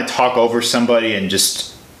 you don't want to talk over somebody and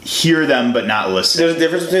just hear them but not listen. There's a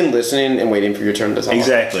difference between listening and waiting for your turn to talk.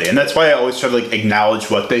 Exactly, and that's why I always try to like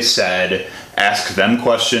acknowledge what they said, ask them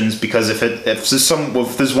questions, because if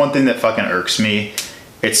there's one thing that fucking irks me.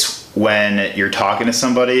 It's when you're talking to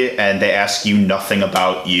somebody and they ask you nothing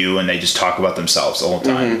about you and they just talk about themselves the whole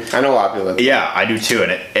time. Mm-hmm. I know a lot of people. Yeah, I do too,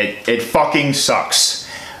 and it fucking sucks.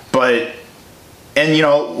 But, and you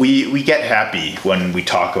know, we get happy when we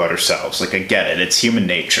talk about ourselves. Like, I get it. It's human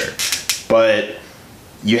nature. But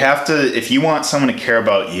you have to, if you want someone to care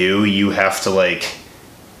about you, you have to like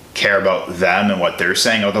care about them and what they're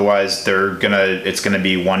saying. Otherwise it's gonna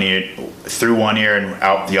be one ear through one ear and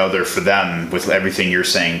out the other for them with everything you're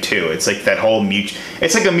saying too. It's like that whole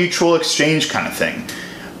it's like a mutual exchange kind of thing.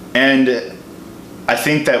 And I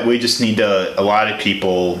think that we just need to, a lot of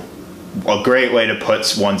people, a great way to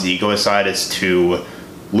put one's ego aside is to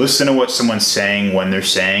listen to what someone's saying when they're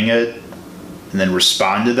saying it, and then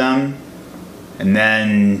respond to them, and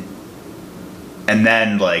then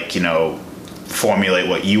like, you know, formulate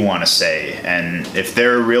what you want to say. And if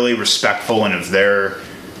they're really respectful, and if they're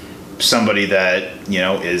somebody that, you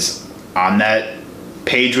know, is on that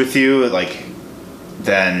page with you, like,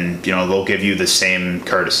 then, you know, they'll give you the same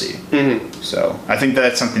courtesy. So I think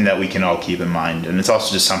that's something that we can all keep in mind, and it's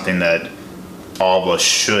also just something that all of us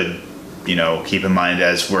should, you know, keep in mind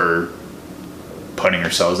as we're putting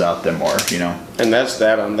ourselves out there more, you know. And that's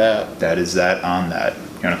that on that. That is that on that.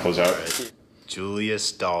 You want to close out? Right?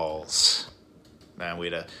 Julius Dolls. Man, we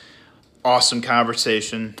had an awesome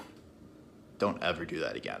conversation. Don't ever do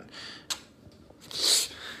that again.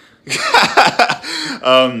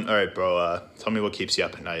 All right, bro. Tell me what keeps you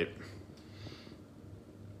up at night.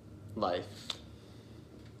 Life.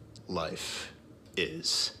 Life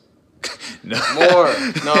is. No. More.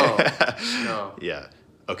 No. No. Yeah.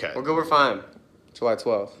 Okay. We're good. We're fine. July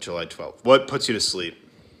 12th. July 12th. What puts you to sleep?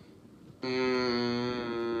 When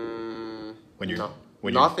you're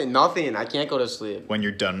Nothing. I can't go to sleep. When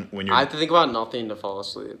you're done. When you're. I have to think about nothing to fall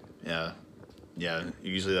asleep. Yeah. Yeah.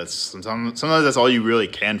 Usually that's sometimes that's all you really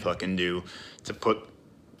can fucking do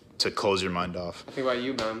to close your mind off. I think about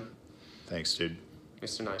you, Ben. Thanks, dude.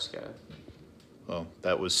 Mr. Nice Guy. Well,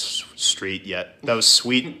 that was that was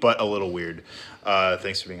sweet, but a little weird.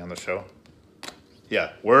 Thanks for being on the show.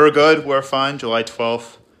 Yeah, we're good. We're fine. July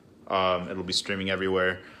 12th. It'll be streaming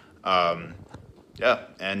everywhere. Yeah,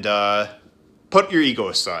 and put your ego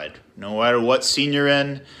aside. No matter what scene you're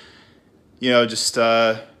in, you know, just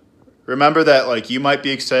remember that, like, you might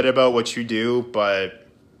be excited about what you do, but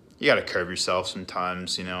you gotta curb yourself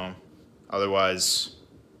sometimes, you know. Otherwise,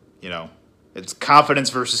 you know, it's confidence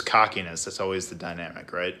versus cockiness. That's always the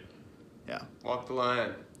dynamic, right? Yeah. Walk the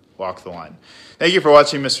line. Walk the line. Thank you for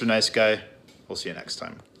watching, Mr. Nice Guy. We'll see you next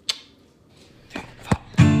time.